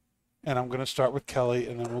 and I'm going to start with Kelly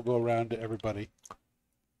and then we'll go around to everybody.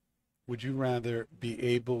 Would you rather be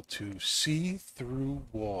able to see through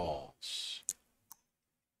walls?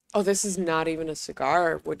 Oh, this is not even a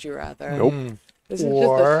cigar, would you rather? Nope. This is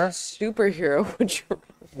Or- just a superhero, would you rather?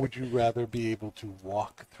 Would you rather be able to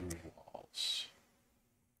walk through walls?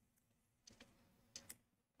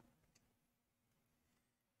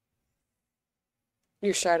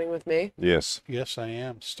 You're starting with me? Yes. Yes, I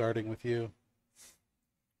am, starting with you.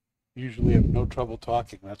 Usually have no trouble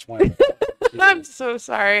talking. That's why. I'm so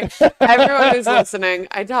sorry. Everyone who's listening,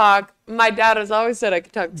 I talk. My dad has always said I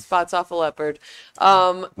could talk spots off a leopard.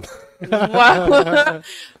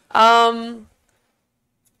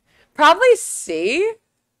 Probably see.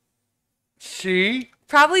 See?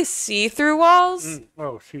 Probably see through walls.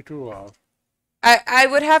 Oh, see through walls. I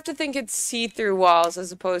would have to think it's see through walls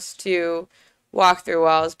as opposed to walk through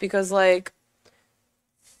walls because, like,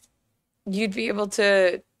 you'd be able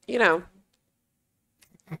to,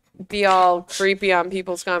 be all creepy on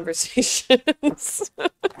people's conversations.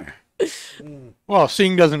 well,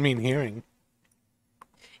 seeing doesn't mean hearing.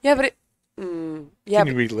 Yeah, but You yeah,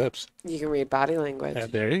 can read lips. you can read body language. Yeah,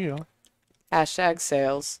 there you go. Hashtag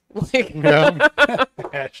sales. Like, Yeah.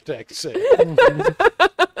 Hashtag say.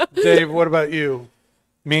 Dave, what about you?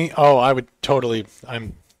 Me? Oh, I would totally.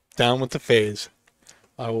 I'm down with the phase.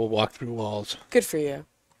 I will walk through walls. good for you.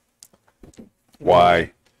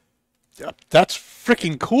 Why? That's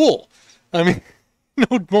freaking cool. I mean,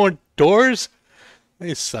 no more doors.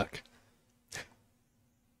 They suck.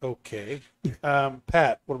 Okay.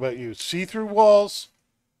 Pat, what about you? See-through walls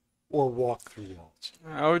or walk-through walls?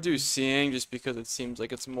 I would do seeing just because it seems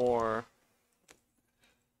like it's more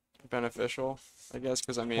beneficial, I guess,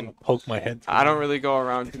 because I mean, Poke my head. I don't really go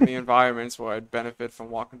around too many environments where I'd benefit from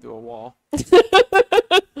walking through a wall.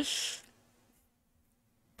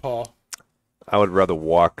 Paul? I would rather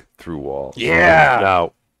walk through walls. Yeah.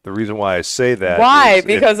 Now, the reason why I say that Why? is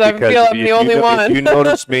Because I feel if I'm you- the if only you, one. If you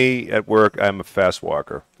notice me at work, I'm a fast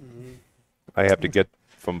walker. I have to get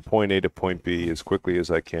from point A to point B as quickly as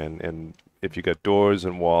I can, and if you got doors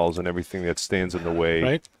and walls and everything that stands in the way,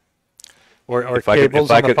 Right? Or if I could, cables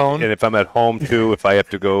if I on the could, phone. and if I'm at home too, if I have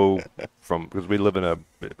to go from because we don't live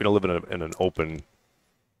in an open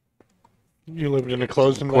You lived in a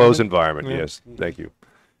closed environment. closed environment. Yeah. Yes, thank you.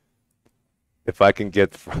 If I can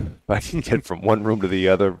get from one room to the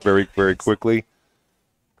other very very quickly,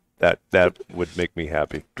 that would make me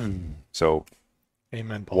happy. So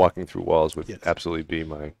Amen, Paul. walking through walls would Yes. absolutely be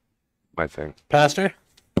my thing. Pastor?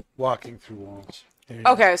 Walking through walls. There you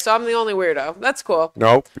go. Okay, so I'm the only weirdo. That's cool.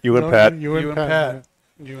 Nope, you and No, Pat. You and Pat.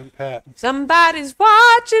 You and Pat. Somebody's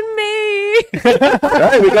watching me.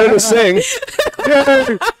 Hey, we got to sing.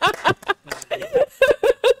 Yay!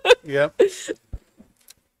 Yep.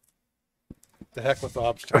 The heck with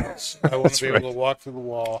obstacles. I want to be able to walk through the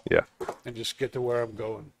wall Yeah. and just get to where I'm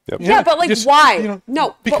going. Yeah, but like, just, why? you know,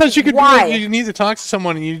 No, because but you could. why? You need to talk to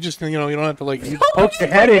someone, and you just, you don't have to like you Open poke your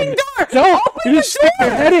the head in. fucking door! No, Open you the just stick your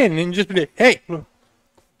door! head in and just be like, hey, do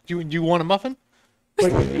you want a muffin?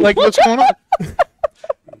 Like what's going on?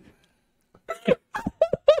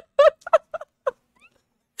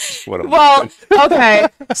 What a Well, okay.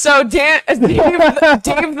 So Dave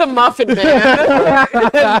the Muffin Man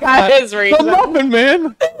got his The reason. muffin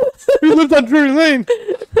man. We lived on Drury Lane.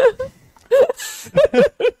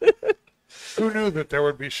 Who knew that there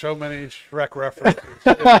would be so many Shrek references?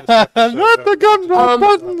 Not the gun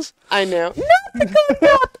buttons. I know.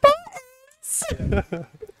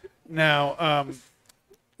 Now,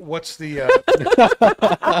 what's the?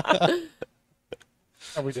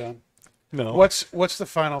 Are we done? No. What's the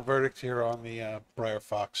final verdict here on the Briar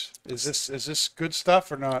Fox? Is this good stuff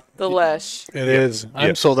or not? Delish. It is. I'm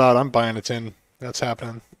Yeah. sold out. I'm buying it in. That's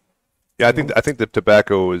happening. Yeah, I think the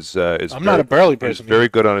tobacco is I'm not a barley person It's very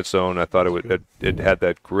good on its own. I thought it had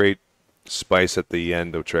that great spice at the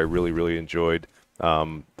end, which I really enjoyed.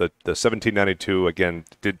 The 1792 again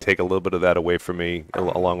did take a little bit of that away from me,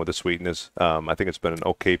 along with the sweetness. I think it's been an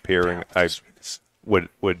okay pairing. I would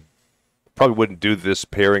probably wouldn't do this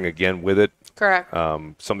pairing again with it. Correct.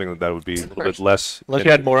 Something that would be a little bit less. Unless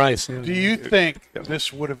you had more ice. Yeah. Do you think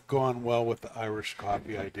this would have gone well with the Irish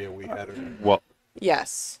coffee idea we had? Well,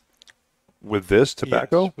 Yes. with this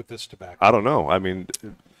tobacco, Yes, with this tobacco. I don't know. I mean,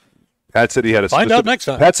 Pat said he had a Find out next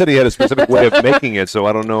time. Pat said he had a specific way of making it, so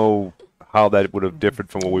I don't know how that would have differed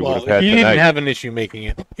from what we would Well, have had he tonight. didn't have an issue making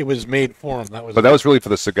it. It was made for him. That was. But that was really for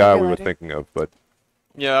the cigar we were Ready? thinking of. But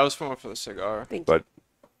Yeah, that was for the cigar. Thank you. but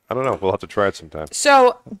I don't know. We'll have to try it sometime.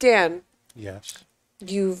 So, Dan, Yes.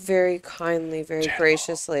 you very kindly, very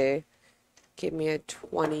graciously gave me a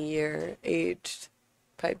 20-year aged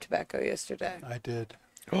pipe tobacco yesterday. I did.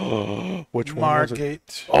 Which one was it?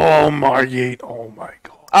 Margate. Oh, Margate. Oh my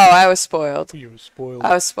God. Oh, I was spoiled. You were spoiled.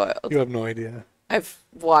 I was spoiled. You have no idea. I've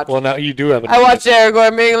watched. Well, now you do have. I watched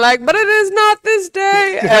Aragorn being like, "But it is not this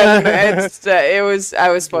day," and it was. I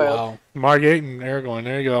was spoiled. Wow. Margate and Aragorn.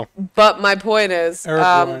 There you go. But my point is,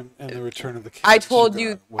 Aragorn and the Return of the King. I told cigar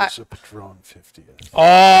you- was a Patron 50th. Oh.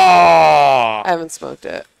 I haven't smoked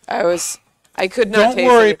it. I could not Don't taste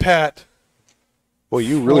worry, it. Pat. Well,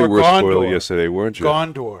 you really For were spoiled Gondor. yesterday, weren't you?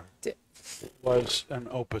 Gondor was an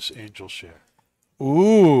Opus Angel share.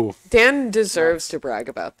 Ooh. Dan deserves to brag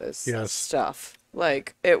about this Yes. stuff.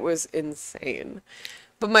 Like, it was insane.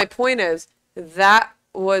 But my point is, that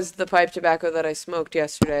was the pipe tobacco that I smoked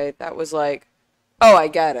yesterday. That was like, oh, I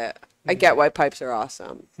get it. I get why pipes are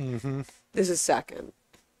awesome. Mm-hmm. This is second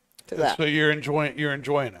to that. So you're enjoying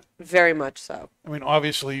it. Very much so. I mean,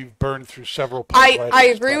 obviously you've burned through several. pipe I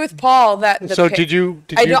lighters, agree but- with Paul that the So pa- did you?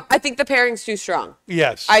 I think the pairing's too strong.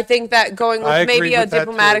 Yes. I think that going I with agree maybe a with that,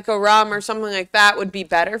 too. Diplomatico rum or something like that would be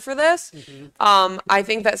better for this. I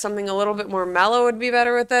think that something a little bit more mellow would be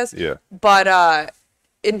better with this. Yeah. But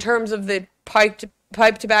in terms of the pipe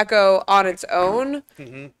tobacco on its own,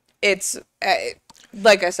 it's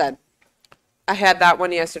like I said, I had that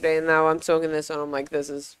one yesterday, and now I'm smoking this, and I'm like, this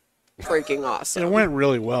is freaking awesome. It went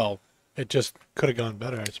really well. It just could have gone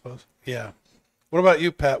better, I suppose. Yeah. What about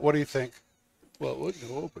you, Pat? What do you think? Well, it wouldn't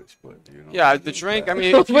go Opus, but you know. Yeah, the drink. I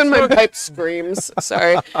mean, if you When my smoke- pipe screams,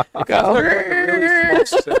 sorry, go. really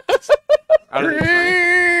small out of the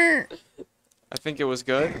drink. I think it was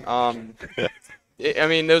good. I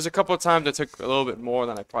mean, there was a couple of times I took a little bit more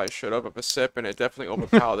than I probably should have of a sip, and it definitely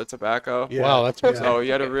overpowered the tobacco. Yeah. Wow, that's good. So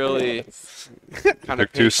you had to really kind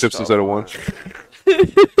of Took 2 sips instead of 1.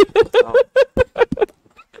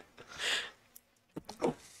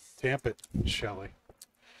 Tamp it, Shelley.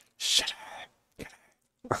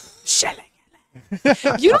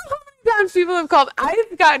 You know how many times people have called?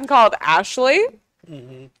 I've gotten called Ashley,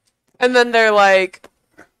 and then they're like,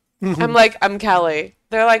 I'm like, I'm Kelly.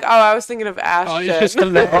 They're like, oh, I was thinking of Ashton. Oh, it's just a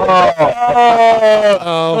little.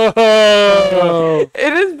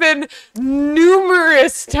 It has been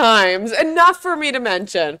numerous times, enough for me to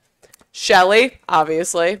mention. Shelly,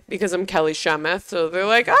 obviously, because I'm Kelly Shemeth. So they're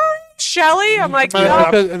like, oh, Shelly. I'm like,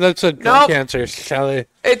 no, That's a Nope. cancer, Shelly.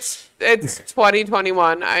 it's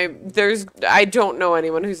 2021. I don't know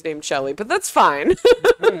anyone who's named Shelly, but that's fine.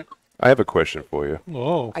 I have a question for you.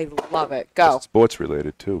 Oh. I love it. Go. Sports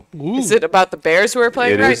related too. Is it about the Bears who are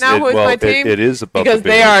playing right now? Who is well, my team? It is about because the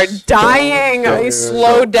they are Bears. dying a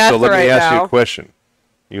slow death So let right me ask you now. a question.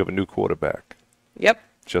 You have a new quarterback, Yep.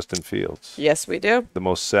 Justin Fields, Yes, we do. the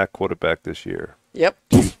most sacked quarterback this year. Yep.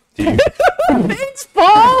 Do you, Thanks,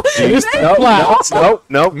 Paul.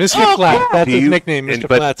 no. Mr. Flat. That's Do his you- nickname, and- Mr.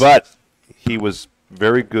 but, Flats. but he was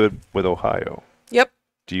very good with Ohio. Yep.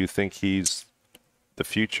 Do you think he's the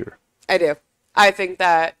future? I do. I think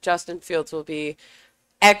that Justin Fields will be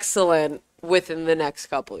excellent within the next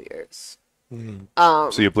couple of years.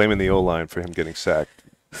 So you're blaming the O-line for him getting sacked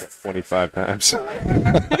 25 times?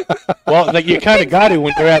 Well, like you kind of got to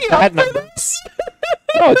when you're at that number.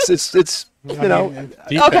 No, it's you know.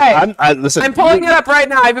 Okay. Listen. I'm pulling it up right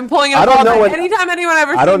now. I've been pulling it I up don't all know night. any- Anytime anyone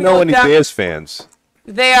ever I don't sees me know look any down- Bears fans.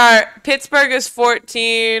 They are Pittsburgh is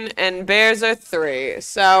 14 and Bears are 3.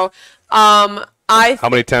 So, How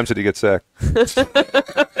many times did he get sacked?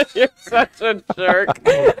 you're such a jerk.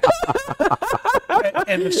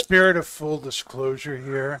 In the spirit of full disclosure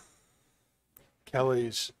here,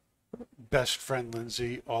 Kelly's best friend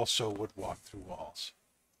Lindsay also would walk through walls.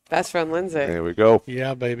 Best friend Lindsay. There we go.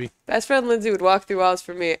 Yeah, baby. Best friend Lindsay would walk through walls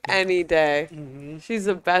for me any day. She's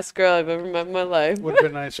the best girl I've ever met in my life. Would have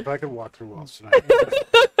been nice if I could walk through walls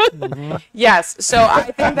tonight. Yes, so I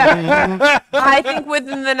think that I think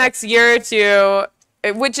within the next year or two,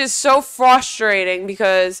 which is so frustrating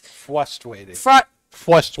because Frustrating.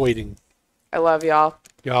 Frustrating. I love y'all,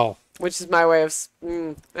 Y'all. which is my way of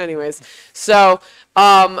anyways. So,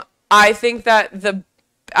 I think that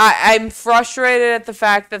I'm frustrated at the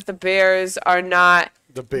fact that the Bears are not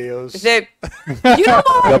The Bears. they you know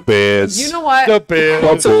what? The Bears. You know what? The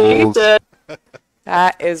Bears. The Bulls.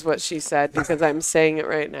 That is what she said because I'm saying it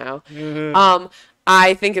right now.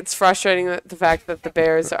 I think it's frustrating that the fact that the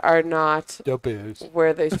Bears are not The Bears.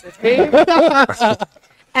 where they should be.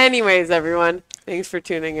 Anyways, everyone, thanks for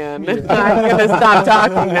tuning in. I'm gonna stop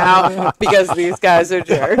talking now because these guys are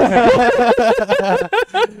jerks.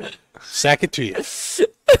 Sack it to you.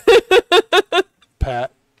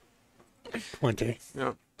 Pat, 20.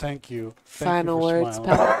 Yeah. thank you. Final words,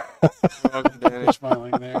 smiling. Pat. Welcome, Danny. For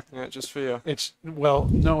smiling there. Yeah, just for you. It's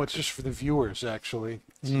no, it's just for the viewers actually.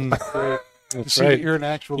 It's great. To That's see that right. you're an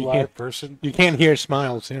actual You live can't- person. You can't hear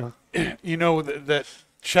smiles, you know. You know that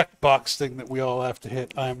checkbox thing that we all have to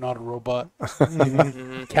hit. I am not a robot.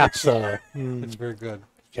 Capsa. It's very good.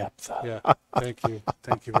 Capsa. Yeah. Thank you.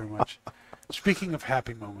 Thank you very much. Speaking of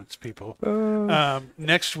happy moments, people,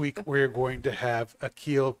 next week we're going to have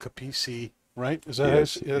Akil Kapisi, right? Is that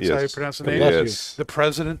Yes, that's how you yes. pronounce the name? Yes. The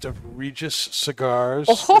president of Regis Cigars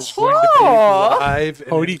Oh, is going to be live and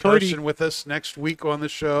Hoity in toity. person with us next week on the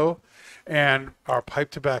show. And our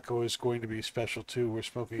pipe tobacco is going to be special too. We're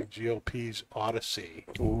smoking GLP's Odyssey.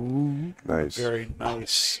 Nice. Very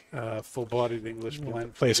nice, full-bodied English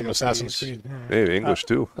blend. Play for some GLPs. Assassin's Creed. Hey, English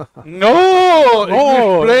too. No,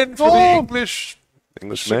 English blend for the no. English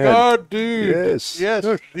English cigar man. dude. Yes. yes,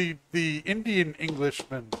 the Indian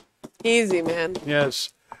Englishman. Easy, man.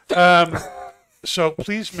 Yes. So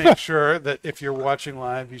please make sure that if you're watching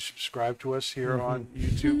live, you subscribe to us here on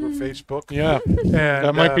YouTube or Facebook. Yeah, and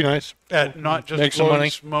that might be nice. At not just Make some blowing money.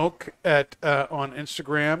 smoke at on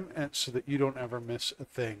Instagram, and so that you don't ever miss a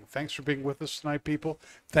thing. Thanks for being with us tonight, people.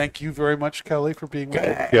 Thank you very much, Kelly, for being with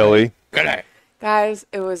us. Kelly. Guys,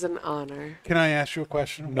 it was an honor. Can I ask you a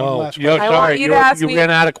question? One No, last you're question. I want sorry. you to ask You me- ran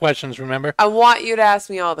out of questions, remember? I want you to ask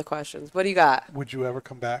me all the questions. What do you got? Would you ever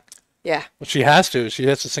come back? Yeah, Well, she has to. She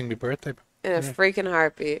has to sing me birthday. in a freaking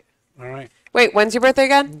heartbeat. All right. Wait, when's your birthday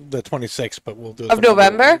again? The 26th, but we'll do it. Of the Monday.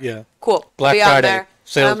 November? Yeah. Cool. Black be out Friday, there.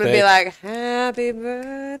 sales I'm gonna day. be like, happy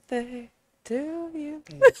birthday to you.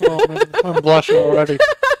 Oh, I'm blushing already.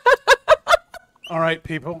 All right,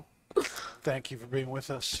 people. Thank you for being with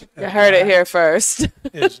us. You heard it here first.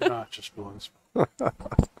 It's not just blowing smoke.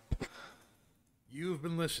 You've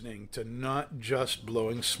been listening to Not Just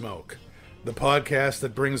Blowing Smoke, the podcast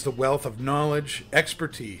that brings the wealth of knowledge,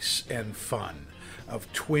 expertise, and fun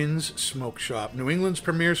of Twins Smoke Shop, New England's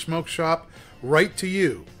premier smoke shop, right to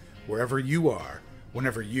you, wherever you are,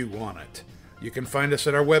 whenever you want it. You can find us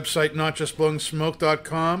at our website,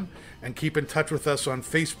 notjustblowingsmoke.com, and keep in touch with us on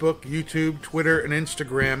Facebook, YouTube, Twitter, and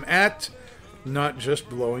Instagram at Not Just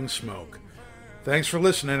Blowing Smoke. Thanks for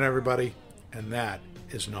listening, everybody, and that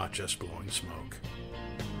is Not Just Blowing Smoke.